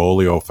 Nancy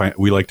Bolio.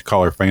 We like to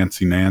call her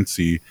Fancy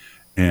Nancy.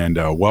 And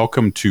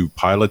welcome to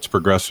Pilot's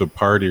Progressive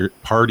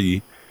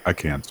Party. I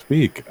can't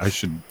speak. I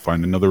should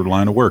find another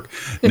line of work.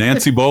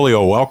 Nancy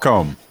Bolio,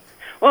 welcome.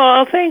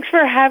 Well, thanks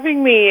for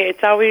having me.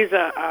 It's always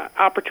an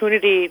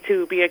opportunity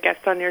to be a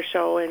guest on your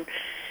show. And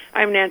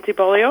I'm Nancy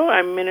Bolio.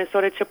 I'm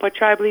Minnesota Chippewa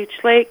Tribe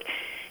Leech Lake,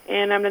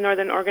 and I'm the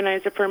Northern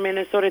Organizer for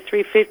Minnesota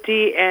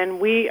 350. And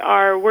we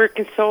are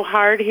working so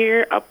hard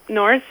here up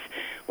north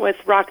with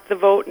Rock the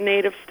Vote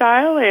Native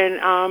Style.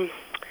 And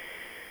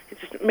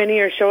many of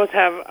your shows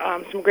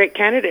have some great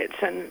candidates,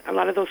 and a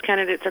lot of those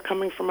candidates are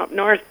coming from up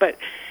north. But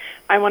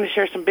I want to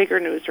share some bigger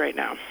news right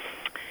now.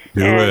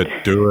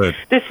 Do it.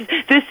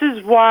 This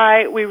is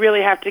why we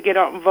really have to get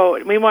out and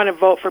vote. We want to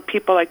vote for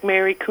people like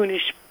Mary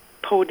Kunesh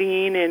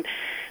Podine and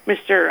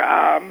Mr.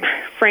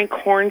 Frank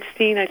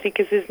Hornstein, I think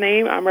is his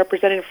name. I'm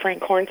Representative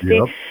Frank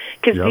Hornstein,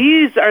 because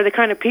these are the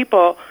kind of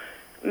people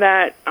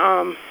that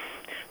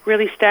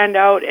really stand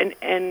out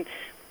and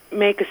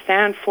make a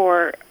stand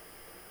for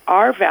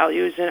our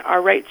values and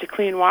our right to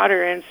clean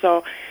water. And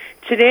so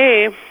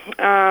today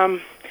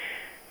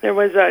there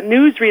was a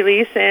news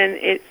release, and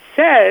it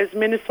says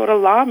Minnesota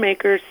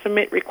lawmakers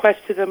submit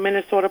requests to the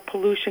Minnesota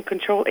Pollution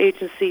Control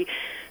Agency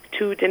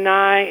to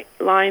deny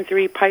Line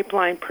 3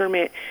 pipeline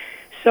permit.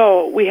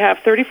 So we have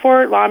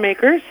 34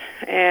 lawmakers,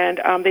 and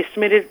they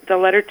submitted the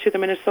letter to the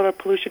Minnesota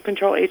Pollution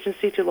Control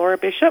Agency to Laura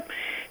Bishop,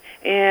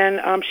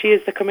 and she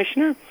is the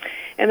commissioner.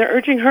 And they're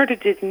urging her to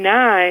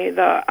deny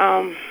the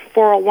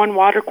 401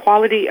 water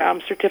quality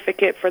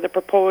certificate for the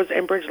proposed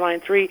Enbridge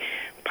Line 3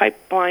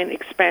 pipeline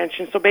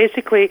expansion. So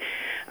basically,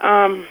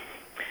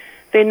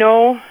 they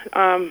know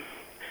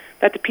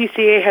that the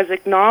PCA has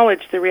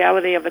acknowledged the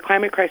reality of the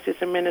climate crisis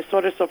in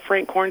Minnesota. So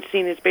Frank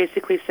Hornstein is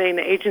basically saying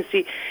the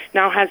agency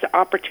now has the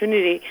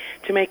opportunity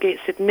to make a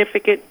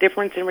significant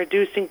difference in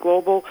reducing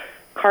global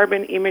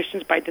carbon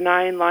emissions by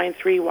denying Line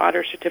 3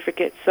 water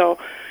certificate. So,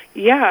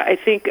 yeah, I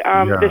think this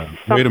is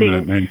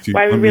something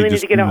why we really need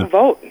to get out and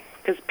vote,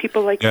 because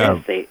people like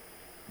this, they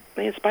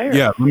inspire us.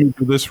 Yeah, let me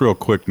do this real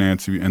quick,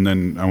 Nancy, and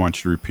then I want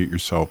you to repeat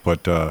yourself.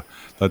 But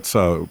let's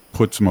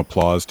put some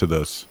applause to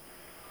this.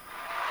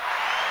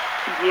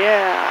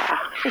 Yeah.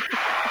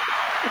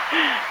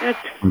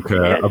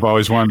 Okay, I've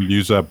always wanted to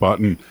use that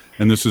button,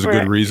 and this is a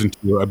good reason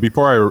to.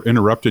 Before I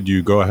interrupted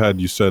you, go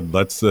ahead. You said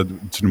it's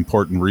an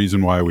important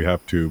reason why we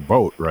have to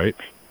vote, right?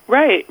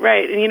 Right.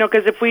 And,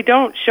 because if we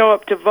don't show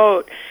up to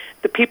vote,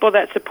 the people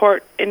that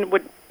support and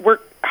would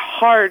work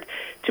hard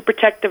to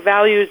protect the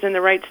values and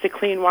the rights to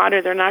clean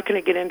water, they're not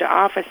going to get into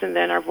office, and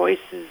then our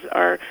voices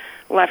are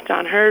left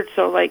unheard.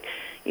 So,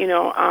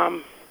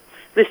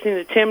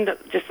 listening to Tim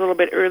just a little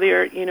bit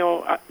earlier,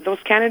 those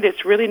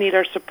candidates really need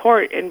our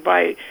support. And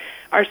by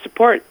our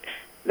support,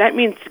 that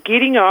means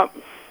getting up,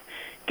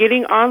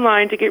 getting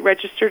online to get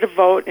registered to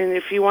vote. And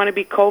if you want to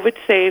be COVID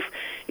safe,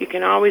 you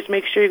can always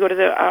make sure you go to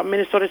the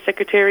Minnesota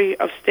Secretary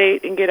of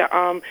State and get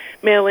a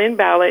mail-in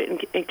ballot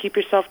and keep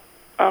yourself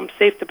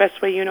safe the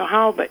best way you know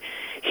how. But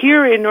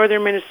here in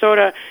northern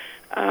Minnesota,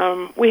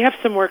 we have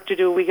some work to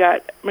do. We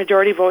got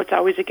majority votes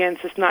always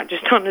against us, not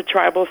just on the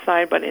tribal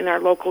side, but in our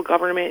local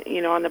government,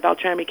 on the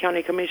Beltrami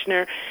County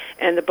Commissioner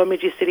and the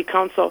Bemidji City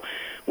Council.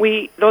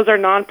 Those are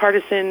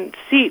nonpartisan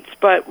seats,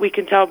 but we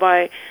can tell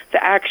by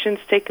the actions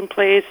taking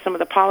place, some of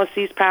the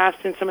policies passed,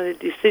 and some of the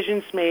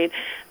decisions made,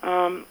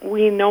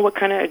 we know what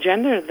kind of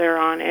agenda they're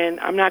on. And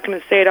I'm not going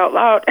to say it out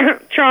loud,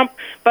 Trump,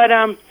 but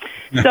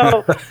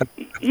so,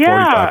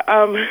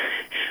 yeah,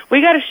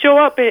 we got to show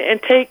up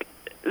and take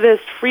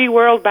this free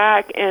world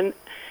back and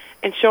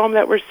show them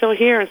that we're still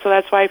here. And so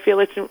that's why I feel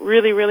it's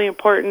really, really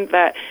important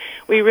that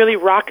we really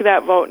rock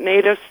that vote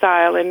native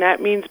style. And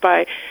that means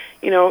by,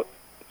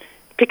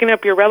 picking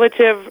up your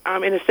relative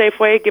in a safe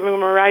way, giving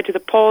them a ride to the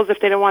polls if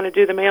they don't want to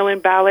do the mail-in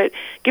ballot,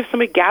 give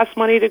somebody gas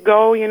money to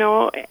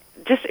go,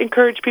 just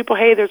encourage people,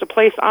 hey, there's a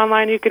place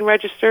online you can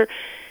register,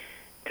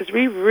 because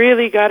we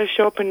really got to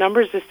show up in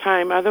numbers this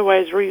time.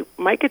 Otherwise, we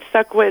might get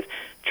stuck with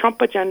Trump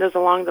agendas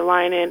along the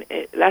line, and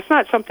that's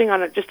not something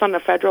just on the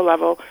federal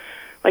level.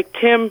 Like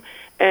Tim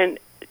and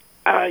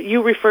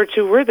you referred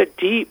to, we're the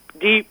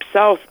deep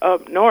south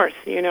up north,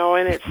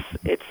 and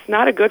it's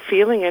not a good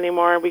feeling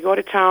anymore. We go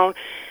to town,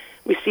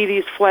 we see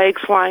these flags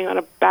flying on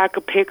the back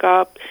of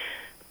pickups,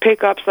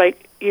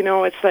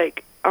 it's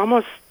like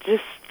almost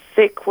just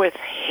thick with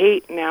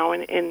hate now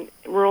in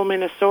rural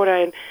Minnesota,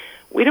 and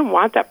we didn't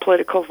want that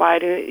political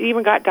fight. And it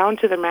even got down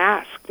to the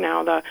mask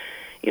now,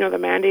 the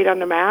mandate on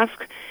the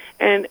mask.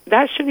 And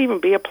that shouldn't even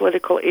be a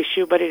political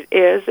issue, but it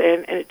is,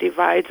 and it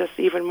divides us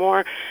even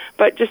more.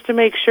 But just to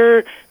make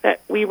sure that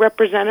we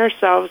represent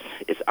ourselves,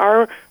 it's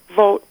our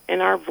vote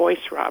and our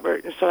voice,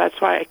 Robert. And so that's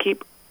why I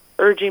keep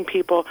urging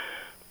people,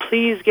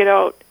 please get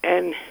out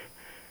and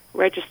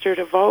register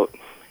to vote.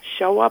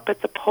 Show up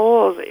at the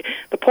polls.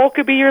 The poll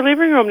could be your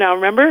living room now,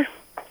 remember?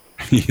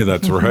 Yeah,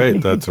 that's right.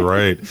 That's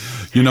right.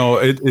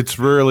 It's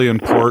really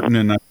important.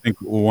 And I think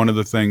one of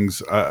the things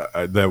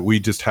that we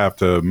just have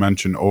to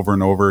mention over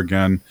and over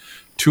again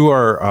to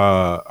our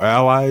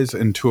allies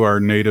and to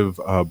our Native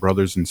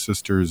brothers and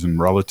sisters and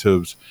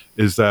relatives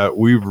is that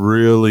we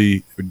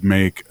really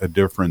make a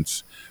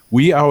difference.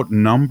 We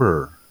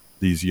outnumber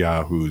these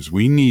yahoos.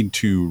 We need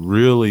to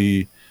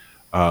really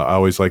I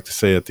always like to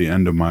say at the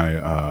end of my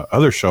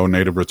other show,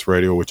 Native Roots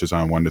Radio, which is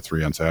on 1 to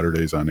 3 on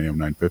Saturdays on AM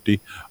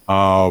 950,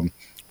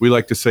 we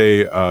like to say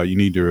you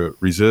need to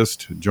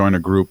resist, join a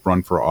group,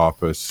 run for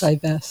office,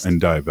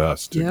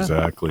 divest. Yeah.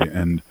 Exactly.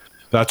 And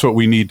that's what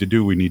we need to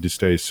do. We need to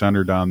stay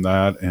centered on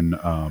that and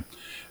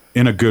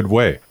in a good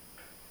way.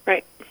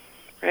 Right.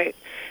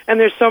 And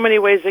there's so many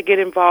ways to get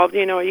involved.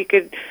 You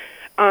could,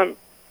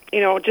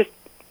 just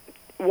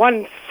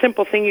one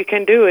simple thing you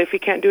can do if you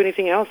can't do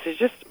anything else is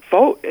just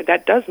vote.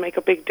 That does make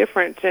a big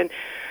difference. And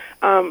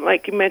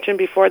like you mentioned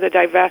before, the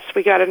divest,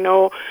 we got to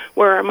know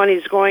where our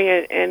money's going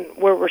and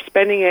where we're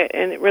spending it,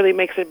 and it really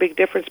makes a big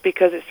difference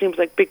because it seems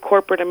like big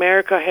corporate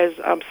America has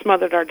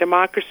smothered our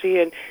democracy,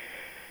 and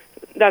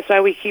that's why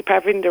we keep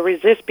having to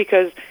resist,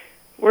 because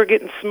we're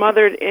getting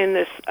smothered in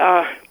this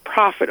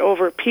profit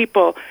over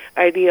people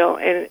ideal.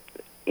 And,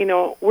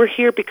 we're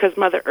here because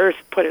Mother Earth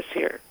put us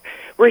here.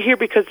 We're here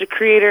because the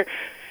Creator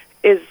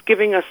is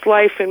giving us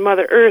life in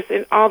Mother Earth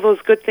and all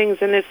those good things.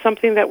 And it's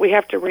something that we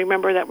have to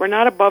remember, that we're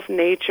not above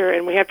nature,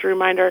 and we have to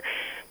remind our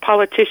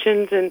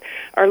politicians and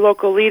our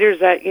local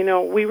leaders that,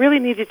 we really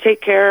need to take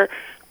care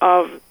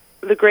of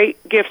the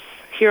great gifts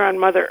here on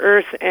Mother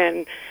Earth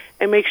and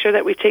make sure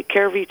that we take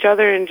care of each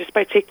other. And just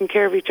by taking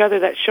care of each other,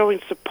 that's showing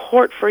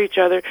support for each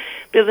other,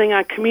 building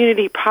on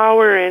community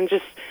power, and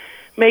just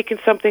making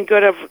something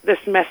good of this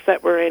mess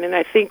that we're in. And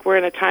I think we're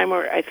in a time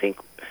where I think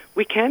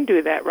we can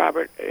do that,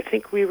 Robert. I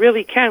think we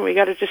really can. We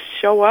got to just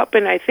show up.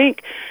 And I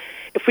think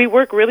if we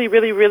work really,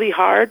 really, really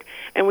hard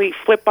and we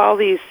flip all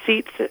these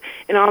seats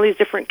in all these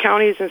different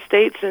counties and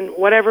states and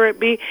whatever it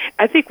be,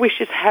 I think we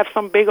should have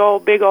some big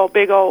old virtual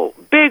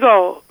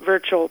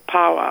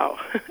powwow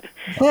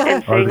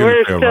and say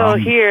we're still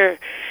here.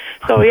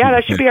 So, yeah,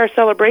 that should be our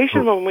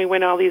celebration when we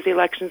win all these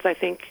elections, I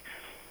think.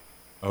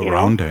 A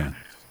round dance.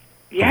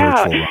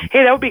 Yeah.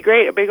 Hey, that would be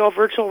great, a big old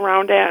virtual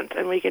round dance,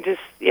 and we can just,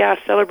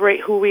 celebrate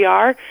who we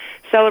are,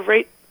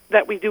 celebrate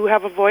that we do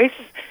have a voice,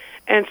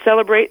 and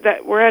celebrate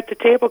that we're at the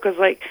table, because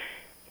like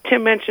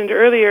Tim mentioned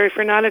earlier, if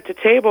you're not at the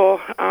table,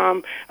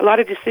 a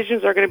lot of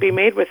decisions are going to be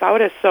made without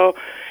us. So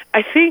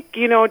I think,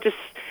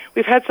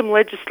 we've had some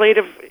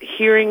legislative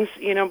hearings,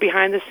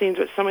 behind the scenes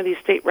with some of these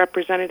state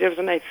representatives,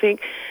 and I think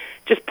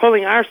just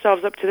pulling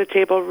ourselves up to the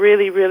table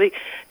really, really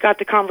got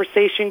the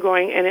conversation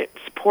going, and it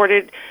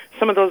supported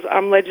some of those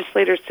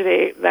legislators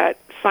today that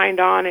signed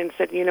on and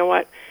said, you know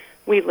what,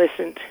 we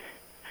listened.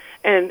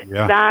 And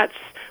that's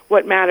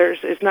what matters,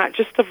 is not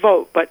just the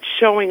vote, but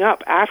showing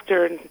up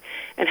after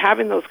and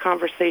having those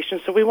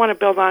conversations. So we want to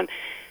build on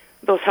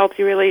those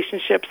healthy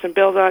relationships and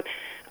build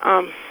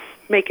on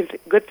making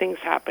good things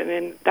happen,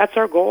 and that's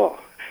our goal.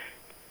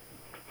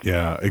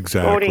 Yeah,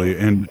 exactly.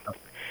 Voting.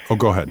 And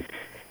go ahead.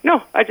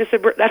 No, I just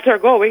said that's our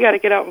goal. We got to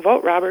get out and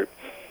vote, Robert.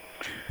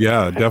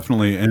 Yeah,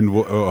 definitely. And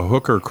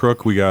hook or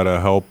crook, we got to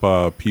help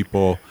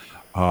people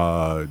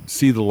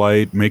see the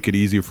light, make it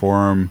easy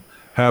for them,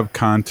 have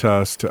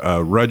contests,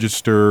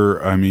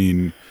 register. I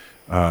mean,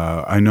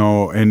 I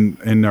know,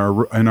 and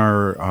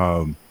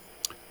our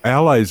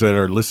allies that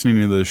are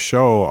listening to this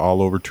show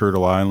all over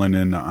Turtle Island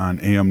and on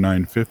AM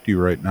 950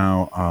 right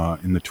now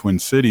in the Twin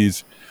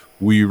Cities,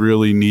 we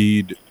really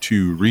need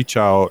to reach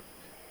out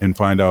and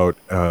find out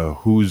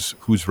who's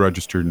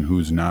registered and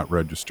who's not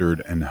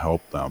registered, and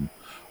help them.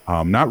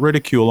 Not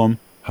ridicule them,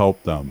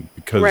 help them,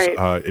 because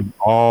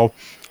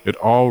it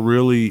all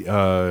really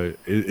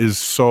is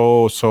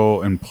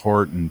so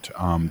important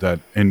that,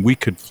 and we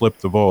could flip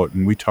the vote,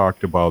 and we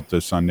talked about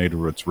this on Native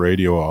Roots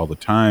Radio all the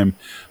time,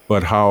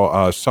 but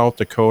how South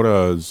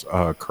Dakota's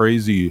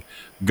crazy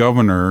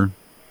governor,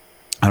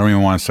 I don't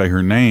even want to say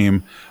her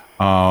name,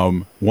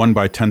 won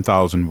by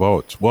 10,000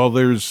 votes. Well,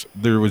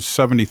 there was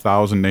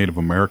 70,000 Native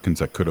Americans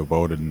that could have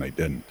voted, and they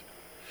didn't.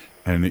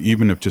 And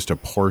even if just a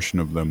portion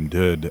of them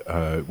did,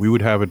 we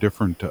would have a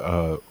different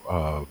governor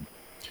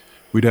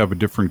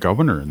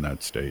in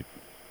that state.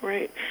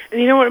 Right.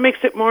 And what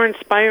makes it more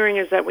inspiring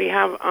is that we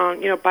have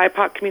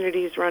BIPOC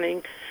communities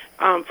running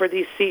for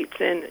these seats,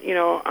 and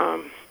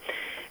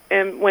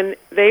and when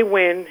they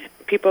win,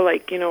 people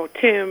like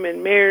Tim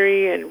and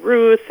Mary and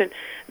Ruth, and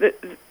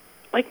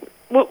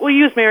we'll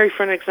use Mary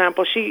for an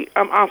example. She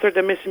authored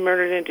the Missing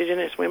Murdered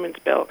Indigenous Women's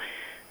Bill,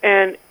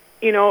 and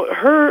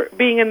her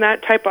being in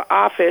that type of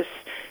office,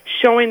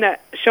 showing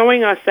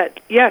us that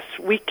yes,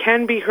 we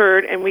can be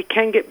heard and we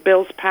can get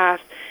bills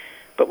passed,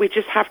 but we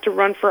just have to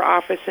run for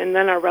office, and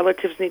then our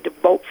relatives need to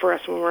vote for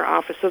us when we're in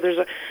office. So there's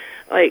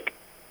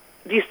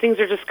these things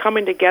are just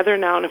coming together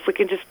now, and if we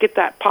can just get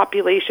that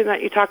population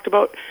that you talked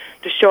about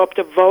to show up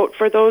to vote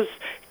for those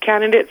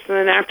candidates, and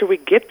then after we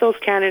get those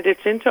candidates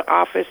into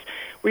office,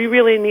 we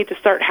really need to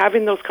start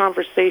having those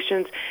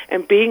conversations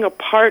and being a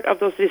part of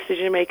those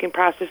decision-making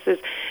processes.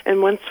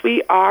 And once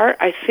we are,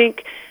 I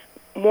think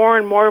more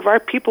and more of our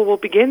people will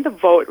begin to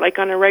vote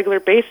on a regular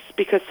basis,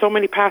 because so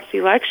many past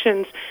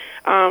elections,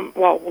 a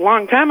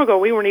long time ago,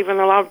 we weren't even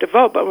allowed to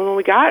vote. But when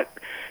we got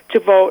to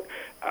vote,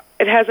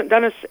 it hasn't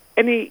done us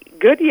any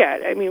good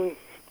yet. I mean,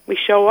 We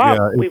show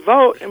up, we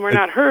vote, and we're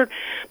not heard.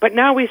 But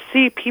now we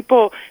see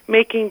people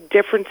making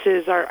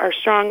differences, our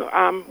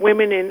strong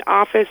women in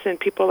office and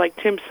people like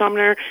Tim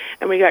Sumner,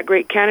 and we got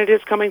great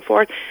candidates coming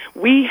forth.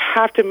 We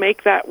have to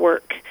make that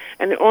work.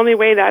 And the only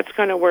way that's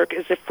going to work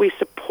is if we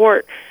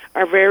support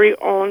our very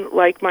own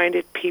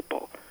like-minded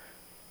people.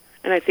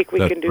 And I think we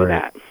can do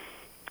that.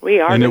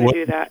 We are going to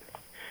do that.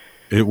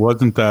 It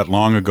wasn't that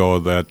long ago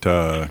that,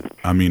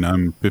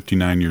 I'm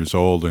 59 years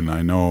old, and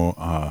I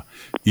know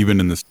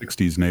even in the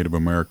 60s, Native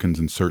Americans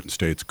in certain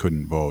states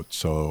couldn't vote.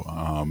 So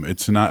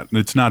it's not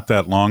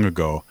that long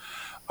ago.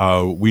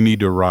 We need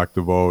to rock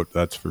the vote,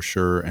 that's for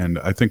sure. And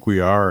I think we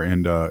are,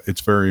 and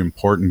it's very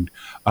important.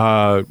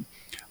 Wendy,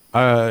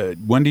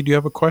 do you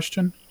have a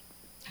question?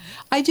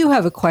 I do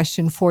have a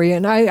question for you,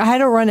 and I had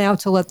to run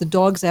out to let the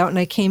dogs out, and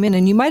I came in,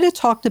 and you might have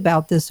talked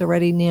about this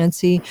already,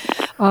 Nancy,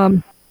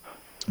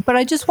 but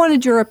I just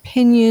wanted your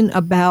opinion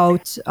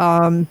about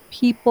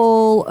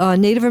people,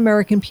 Native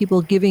American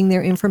people giving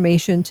their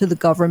information to the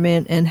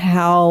government, and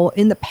how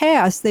in the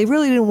past they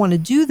really didn't want to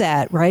do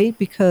that, right?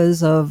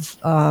 Because of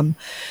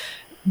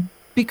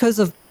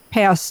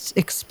past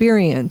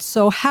experience.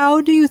 So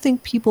how do you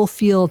think people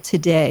feel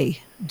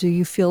today? Do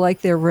you feel like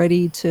they're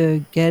ready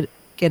to get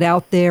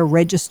out there,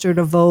 register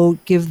to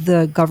vote, give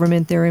the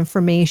government their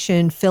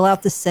information, fill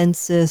out the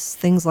census,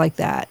 things like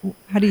that?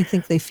 How do you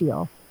think they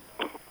feel?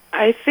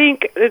 I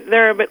think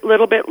they're a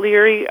little bit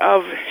leery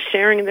of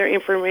sharing their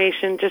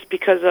information just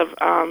because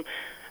of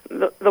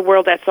the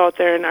world that's out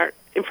there, and our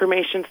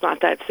information's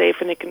not that safe,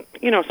 and it can,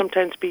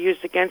 sometimes be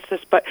used against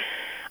us. But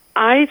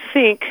I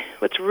think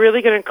what's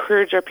really going to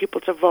encourage our people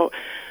to vote,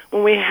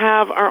 when we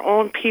have our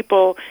own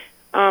people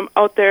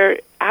out there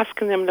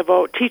asking them to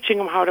vote, teaching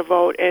them how to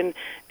vote, and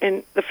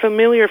the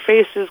familiar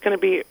face is going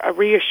to be a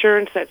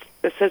reassurance that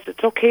says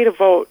it's okay to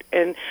vote,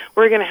 and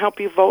we're going to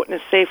help you vote in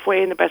a safe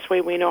way, in the best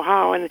way we know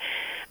how. And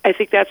I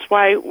think that's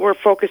why we're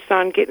focused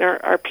on getting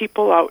our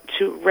people out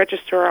to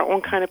register our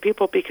own kind of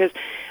people, because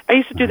I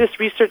used to do this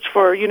research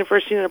for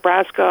University of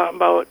Nebraska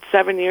about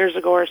 7 years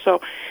ago or so,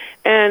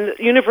 and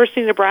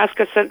University of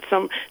Nebraska sent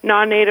some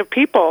non-Native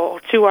people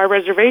to our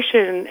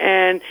reservation,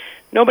 and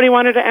nobody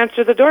wanted to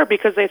answer the door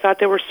because they thought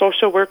they were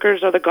social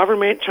workers or the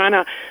government trying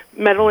to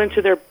meddle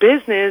into their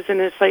business, and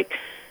it's like,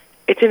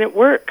 it didn't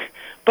work.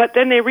 But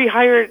then they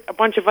rehired a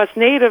bunch of us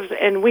natives,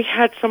 and we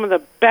had some of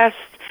the best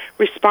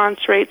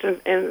response rates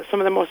and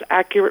some of the most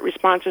accurate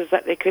responses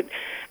that they could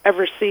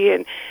ever see.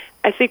 And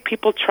I think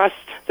people trust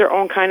their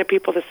own kind of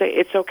people to say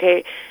it's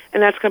okay.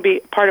 And that's going to be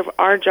part of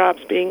our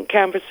jobs being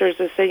canvassers,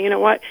 to say, you know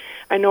what,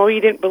 I know you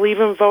didn't believe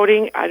in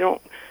voting. I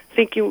don't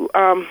think you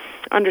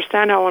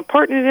understand how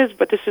important it is,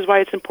 but this is why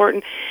it's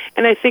important.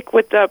 And I think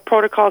with the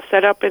protocol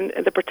set up and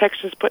the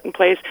protections put in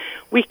place,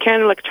 we can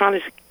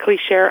electronically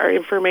share our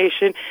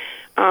information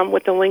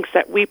with the links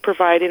that we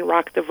provide in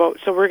Rock the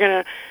Vote. So we're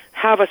going to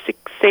have a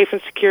safe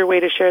and secure way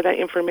to share that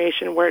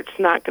information where it's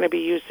not going to be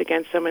used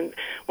against them. And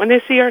when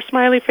they see our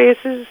smiley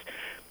faces,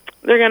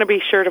 they're going to be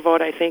sure to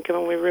vote, I think. And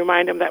when we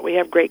remind them that we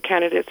have great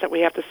candidates that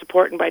we have to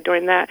support, and by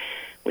doing that,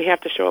 we have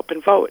to show up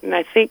and vote. And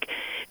I think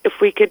if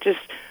we could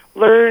just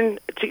learn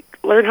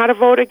how to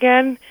vote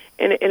again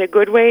in a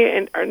good way,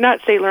 and or not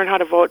say learn how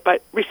to vote,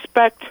 but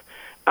respect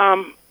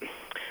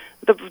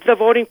the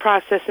voting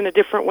process in a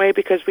different way,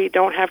 because we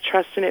don't have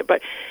trust in it.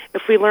 But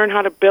if we learn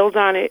how to build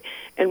on it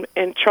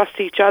and trust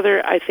each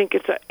other, I think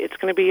it's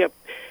going to be a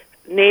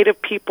Native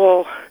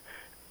people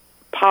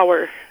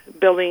power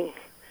building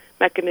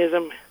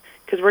mechanism,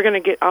 because we're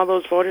going to get all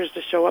those voters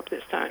to show up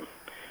this time.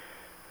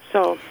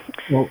 So,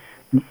 well,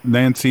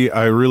 Nancy,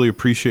 I really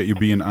appreciate you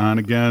being on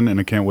again, and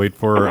I can't wait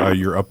for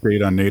your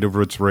update on Native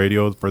Roots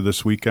Radio for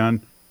this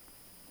weekend.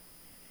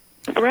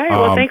 All right.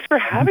 Well, thanks for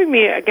having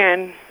me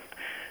again.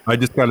 I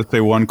just got to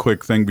say one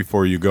quick thing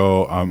before you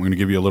go. I'm going to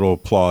give you a little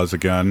applause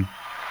again,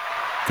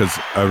 because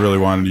I really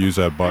wanted to use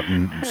that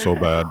button so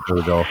bad. There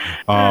we go.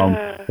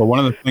 But one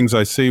of the things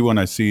I see when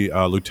I see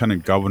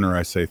Lieutenant Governor,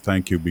 I say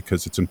thank you,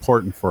 because it's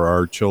important for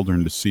our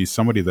children to see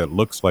somebody that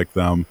looks like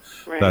them,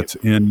 that's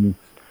in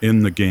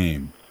the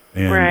game.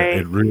 And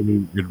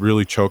it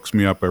really chokes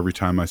me up every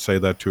time I say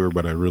that to her,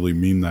 but I really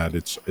mean that.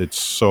 It's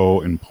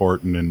so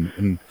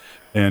important,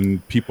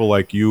 and people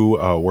like you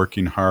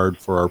working hard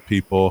for our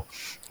people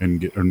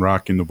and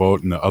rocking the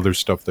vote and the other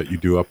stuff that you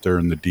do up there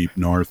in the deep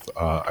north.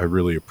 I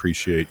really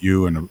appreciate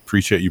you, and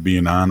appreciate you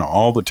being on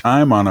all the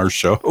time on our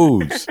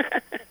shows.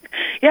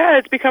 Yeah,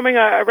 it's becoming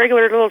a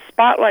regular little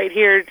spotlight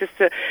here, just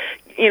to,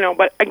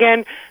 but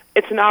again,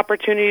 it's an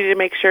opportunity to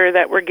make sure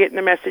that we're getting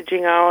the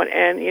messaging out,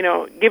 and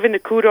giving the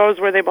kudos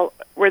where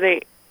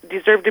they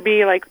deserve to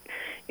be. Like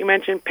you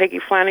mentioned, Peggy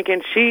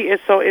Flanagan, she is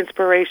so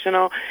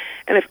inspirational.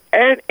 And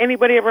if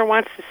anybody ever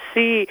wants to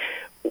see,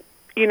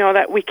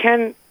 that we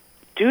can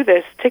do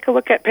this, take a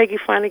look at Peggy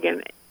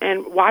Flanagan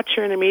and watch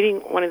her in a meeting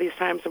one of these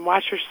times, and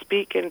watch her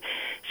speak. And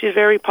she's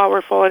very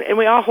powerful, and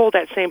we all hold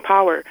that same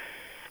power.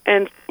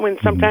 And when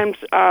sometimes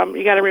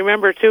you got to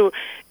remember too,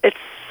 it's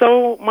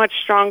so much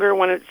stronger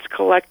when it's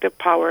collective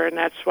power, and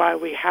that's why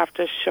we have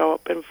to show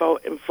up and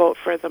vote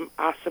for the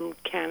awesome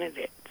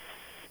candidates.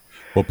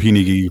 Well,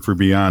 Peony for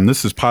Beyond.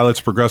 This is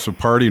Pilots Progressive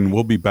Party, and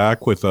we'll be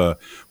back with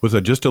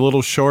just a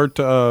little short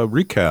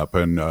recap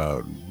and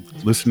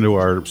listen to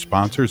our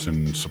sponsors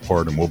and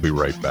support them. We'll be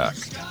right back.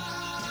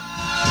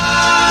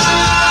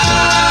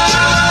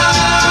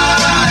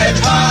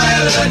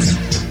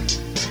 Pilots.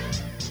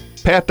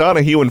 Pat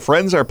Donahue and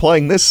friends are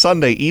playing this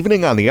Sunday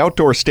evening on the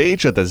outdoor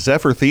stage at the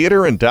Zephyr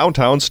Theater in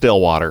downtown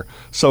Stillwater.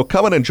 So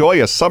come and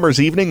enjoy a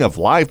summer's evening of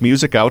live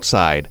music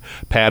outside.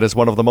 Pat is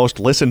one of the most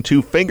listened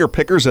to finger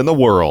pickers in the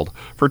world.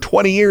 For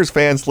 20 years,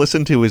 fans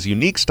listened to his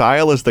unique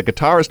style as the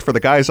guitarist for the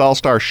Guys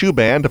All-Star Shoe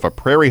Band of A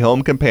Prairie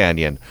Home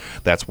Companion.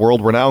 That's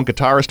world-renowned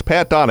guitarist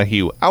Pat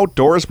Donahue,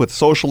 outdoors with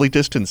socially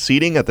distanced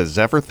seating at the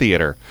Zephyr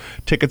Theater.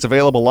 Tickets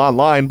available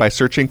online by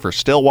searching for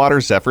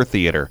Stillwater Zephyr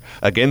Theater.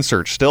 Again,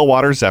 search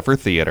Stillwater Zephyr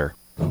Theater.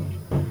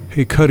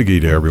 Hey, Cudahy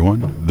to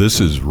everyone.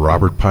 This is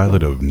Robert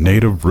Pilot of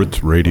Native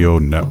Roots Radio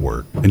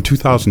Network. In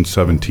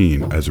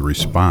 2017, as a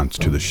response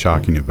to the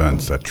shocking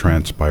events that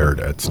transpired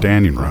at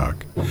Standing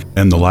Rock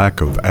and the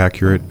lack of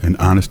accurate and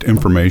honest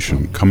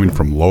information coming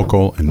from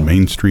local and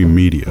mainstream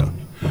media,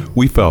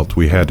 we felt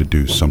we had to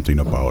do something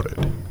about it.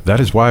 That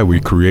is why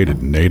we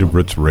created Native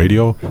Roots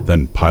Radio,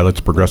 then Pilots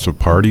Progressive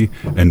Party,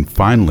 and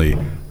finally,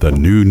 the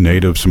new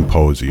Native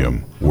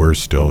Symposium, We're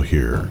Still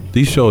Here.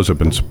 These shows have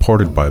been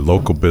supported by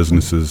local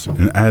businesses,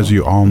 and as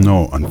you all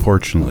know,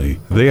 unfortunately,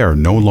 they are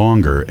no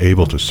longer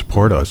able to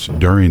support us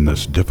during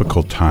this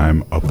difficult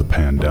time of the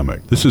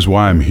pandemic. This is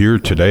why I'm here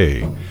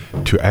today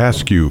to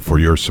ask you for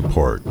your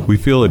support. We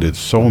feel it is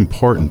so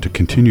important to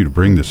continue to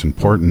bring this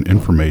important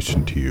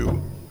information to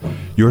you.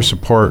 Your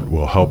support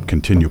will help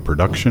continue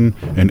production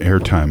and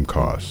airtime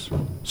costs.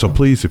 So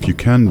please, if you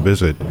can,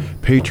 visit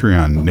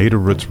Patreon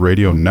Native Roots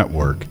Radio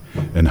Network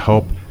and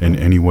help in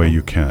any way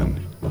you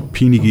can.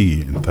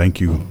 Peony, and thank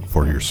you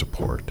for your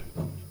support.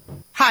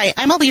 Hi,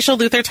 I'm Alicia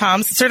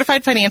Luther-Toms,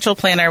 Certified Financial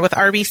Planner with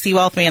RBC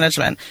Wealth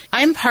Management.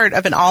 I'm part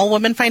of an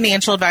all-woman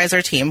financial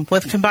advisor team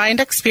with combined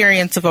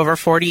experience of over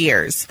 40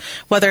 years.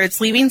 Whether it's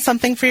leaving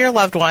something for your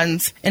loved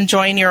ones,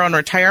 enjoying your own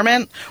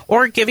retirement,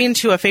 or giving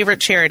to a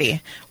favorite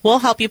charity, we'll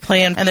help you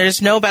plan, and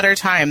there's no better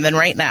time than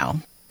right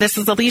now. This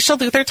is Alicia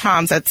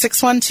Luther-Toms at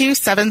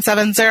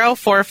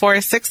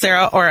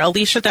 612-770-4460 or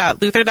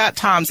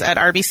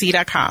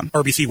alicia.luther.toms@rbc.com.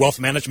 RBC Wealth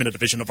Management, a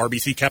division of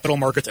RBC Capital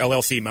Markets,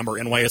 LLC, member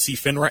NYSE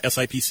FINRA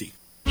SIPC.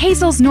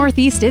 Hazel's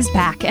Northeast is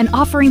back and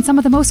offering some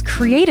of the most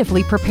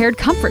creatively prepared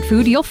comfort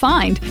food you'll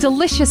find.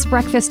 Delicious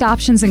breakfast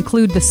options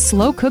include the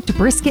slow-cooked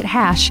brisket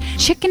hash,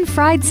 chicken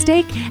fried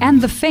steak,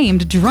 and the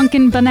famed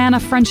drunken banana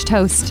French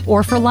toast.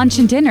 Or for lunch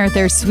and dinner,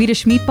 there's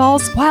Swedish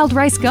meatballs, wild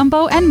rice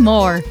gumbo, and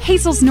more.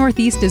 Hazel's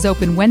Northeast is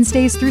open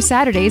Wednesdays through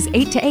Saturdays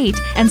 8 to 8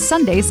 and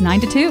Sundays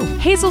 9 to 2.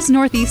 Hazel's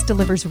Northeast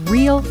delivers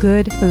real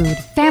good food.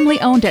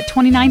 Family owned at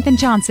 29th and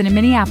Johnson in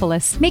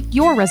Minneapolis. Make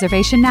your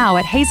reservation now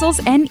at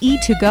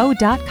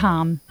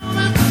hazelsne2go.com.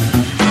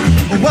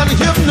 What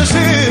hypnosis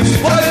is,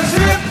 what is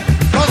it?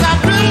 'Cause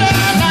I really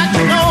like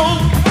to know.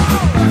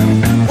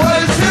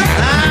 What is it?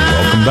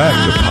 Welcome back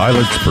to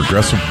Pilots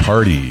Progressive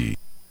Party.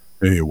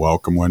 Hey,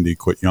 welcome, Wendy.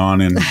 Quit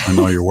yawning. I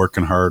know you're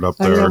working hard up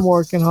there. I am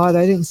working hard.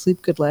 I didn't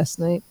sleep good last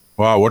night.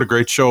 Wow, what a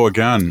great show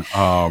again.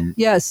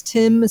 Yes,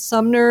 Tim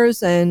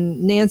Sumners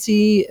and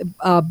Nancy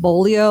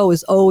Bolio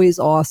is always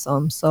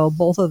awesome. So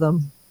both of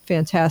them,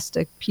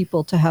 fantastic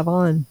people to have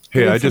on.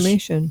 Hey, I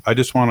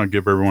just want to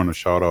give everyone a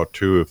shout out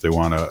too if they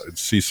want to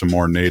see some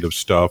more native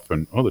stuff.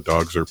 And the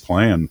dogs are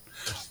playing.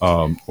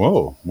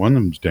 Whoa, one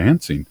of them's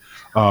dancing.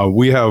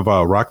 We have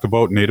Rock the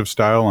Boat Native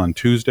Style on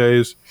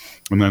Tuesdays,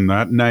 and then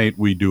that night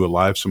we do a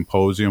live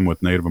symposium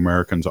with Native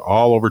Americans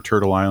all over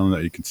Turtle Island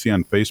that you can see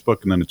on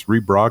Facebook, and then it's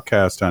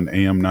rebroadcast on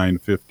AM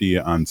 950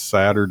 on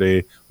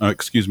Sunday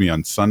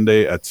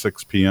at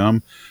 6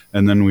 p.m.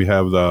 And then we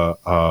have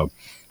the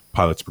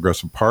Pilots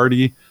Progressive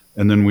Party.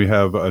 And then we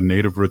have a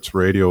Native Roots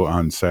Radio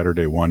on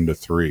Saturday, 1 to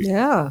 3.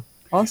 Yeah,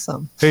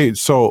 awesome. Hey,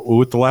 so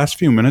with the last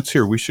few minutes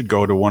here, we should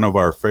go to one of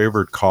our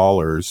favorite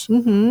callers,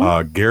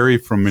 Gary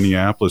from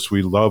Minneapolis.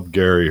 We love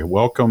Gary.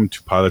 Welcome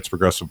to Pilots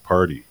Progressive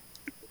Party.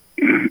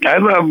 I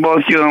love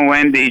both you and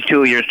Wendy,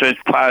 too. You're such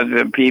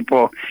positive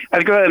people. I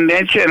was going to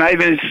mention I've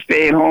been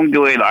staying home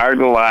doing art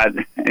a lot.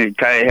 It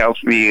kind of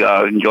helps me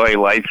enjoy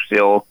life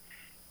still.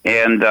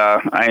 And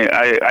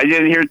I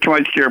didn't hear too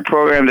much of your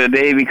program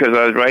today because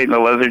I was writing a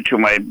letter to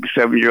my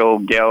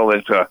 7-year-old gal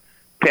that's a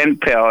pen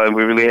pal, and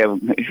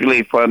it's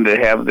really fun to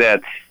have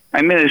that.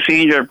 I'm in a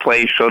senior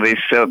place, so they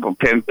set up a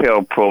pen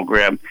pal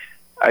program.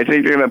 I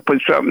think they're going to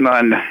put something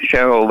on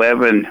Channel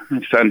 11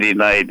 Sunday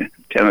night,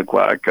 10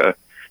 o'clock, a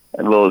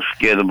little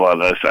skit about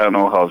us. I don't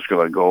know how it's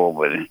going to go,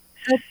 but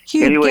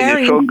anyway,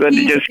 Gary, it's so good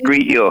to just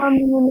greet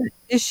you.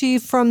 Is she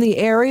from the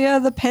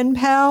area, the pen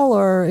pal,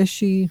 or is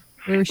she...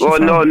 Well,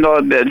 no.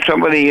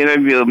 Somebody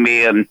interviewed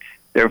me, and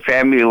their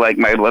family like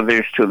my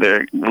letters to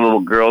their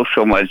little girl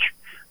so much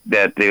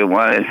that they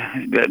wanted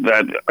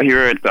that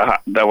here at the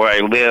where I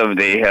live,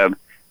 they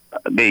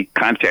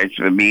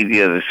contacted the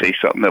media to say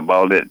something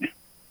about it.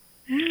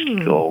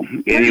 So,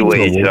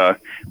 anyways,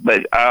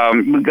 but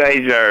you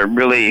guys are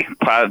really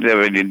positive,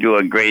 and you do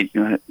a great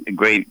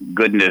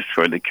goodness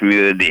for the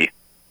community.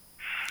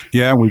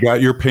 Yeah, we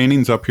got your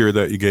paintings up here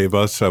that you gave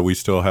us. We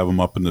still have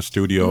them up in the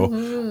studio,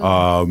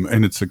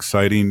 and it's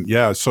exciting.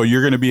 Yeah, so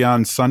you're going to be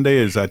on Sunday.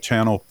 Is that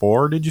Channel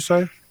 4, did you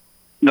say?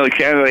 No,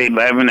 Channel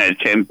 11 at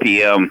 10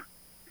 p.m.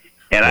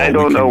 And I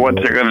don't know what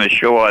they're going to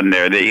show on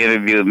there. They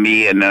interviewed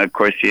me, and then, of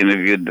course, they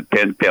interviewed the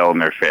Pen Pal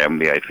and their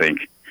family, I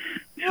think.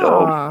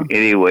 So,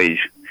 anyways,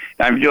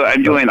 I'm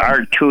doing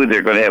art, too.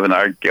 They're going to have an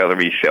art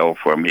gallery sale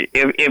for me,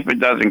 if it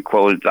doesn't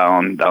close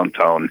down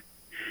downtown.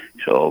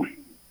 So,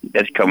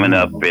 that's coming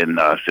up in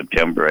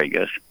September, I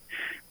guess.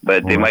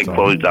 But they might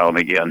close down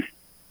again.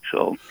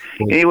 So,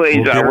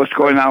 anyways, what's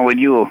going on with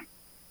you?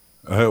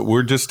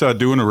 We're just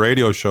doing a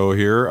radio show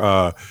here.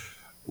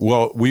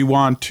 Well, we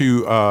want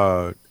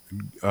to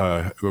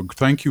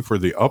thank you for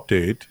the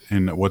update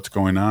and what's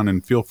going on,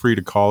 and feel free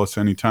to call us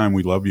anytime.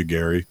 We love you,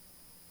 Gary.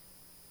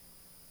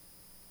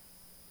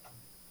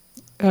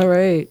 All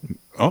right.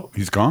 Oh,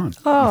 he's gone.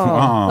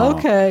 Oh,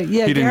 okay.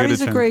 Yeah,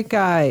 Gary's a great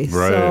guy.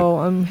 Right. So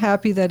I'm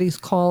happy that he's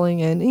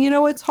calling. And,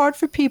 it's hard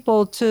for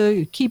people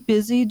to keep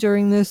busy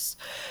during this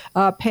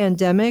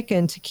pandemic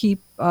and to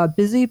keep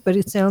busy, but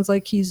it sounds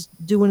like he's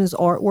doing his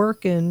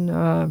artwork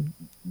and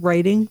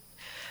writing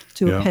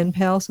to a pen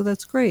pal. So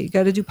that's great. You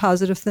got to do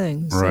positive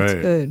things. Right. That's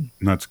good.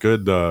 That's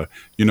good.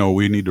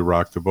 We need to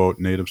rock the boat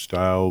native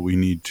style. We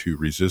need to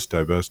resist,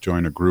 divest,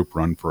 join a group,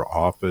 run for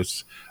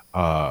office.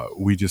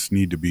 We just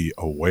need to be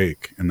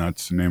awake, and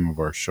that's the name of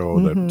our show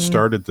that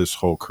started this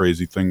whole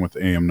crazy thing with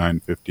AM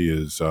 950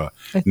 is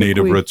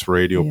Native Roots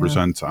Radio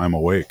presents I'm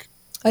Awake.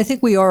 I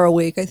think we are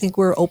awake. I think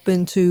we're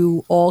open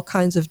to all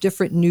kinds of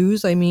different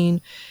news. I mean,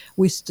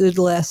 we stood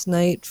last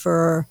night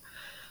for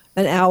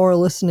an hour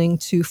listening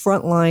to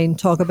Frontline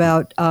talk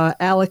about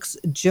Alex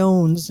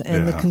Jones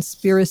and the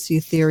conspiracy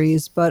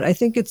theories, but I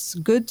think it's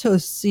good to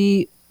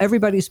see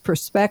everybody's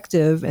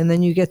perspective, and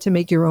then you get to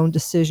make your own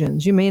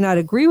decisions. You may not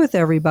agree with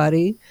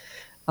everybody,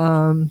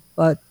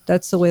 but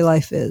that's the way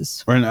life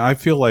is. And I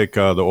feel like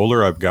the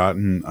older I've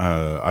gotten,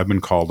 I've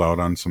been called out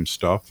on some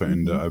stuff,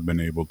 and I've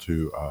been able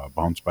to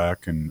bounce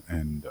back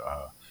and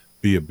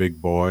be a big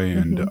boy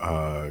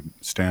and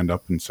stand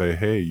up and say,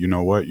 hey, you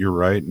know what, you're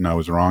right, and I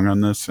was wrong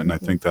on this. And I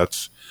think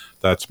that's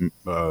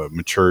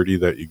maturity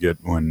that you get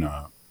when,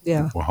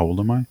 well, how old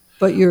am I?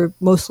 But you're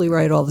mostly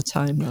right all the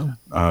time, though.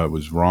 I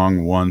was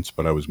wrong once,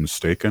 but I was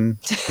mistaken.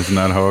 Isn't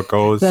that how it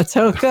goes? That's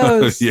how it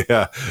goes.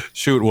 Yeah.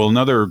 Shoot. Well,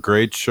 another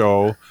great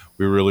show.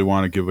 We really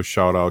want to give a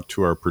shout out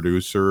to our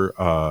producer.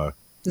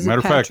 Is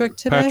it Patrick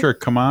today? Patrick,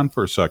 come on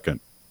for a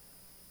second.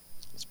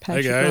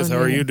 Hey, guys. How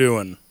are you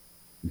doing?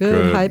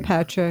 Good. Hi,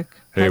 Patrick.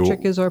 Hey,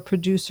 Patrick is our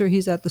producer.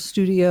 He's at the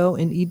studio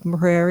in Eden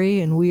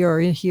Prairie, and we are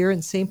here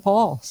in St.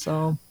 Paul.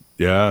 So...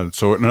 Yeah,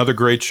 so another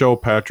great show,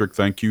 Patrick.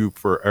 Thank you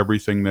for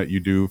everything that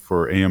you do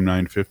for AM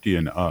 950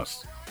 and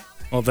us.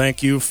 Well,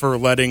 thank you for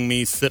letting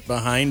me sit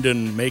behind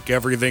and make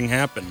everything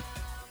happen.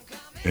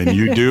 And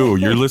you do.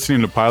 You're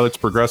listening to Pilot's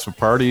Progressive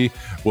Party.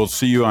 We'll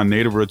see you on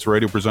Native Roots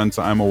Radio Presents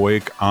I'm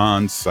Awake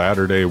on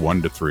Saturday,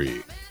 1 to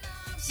 3.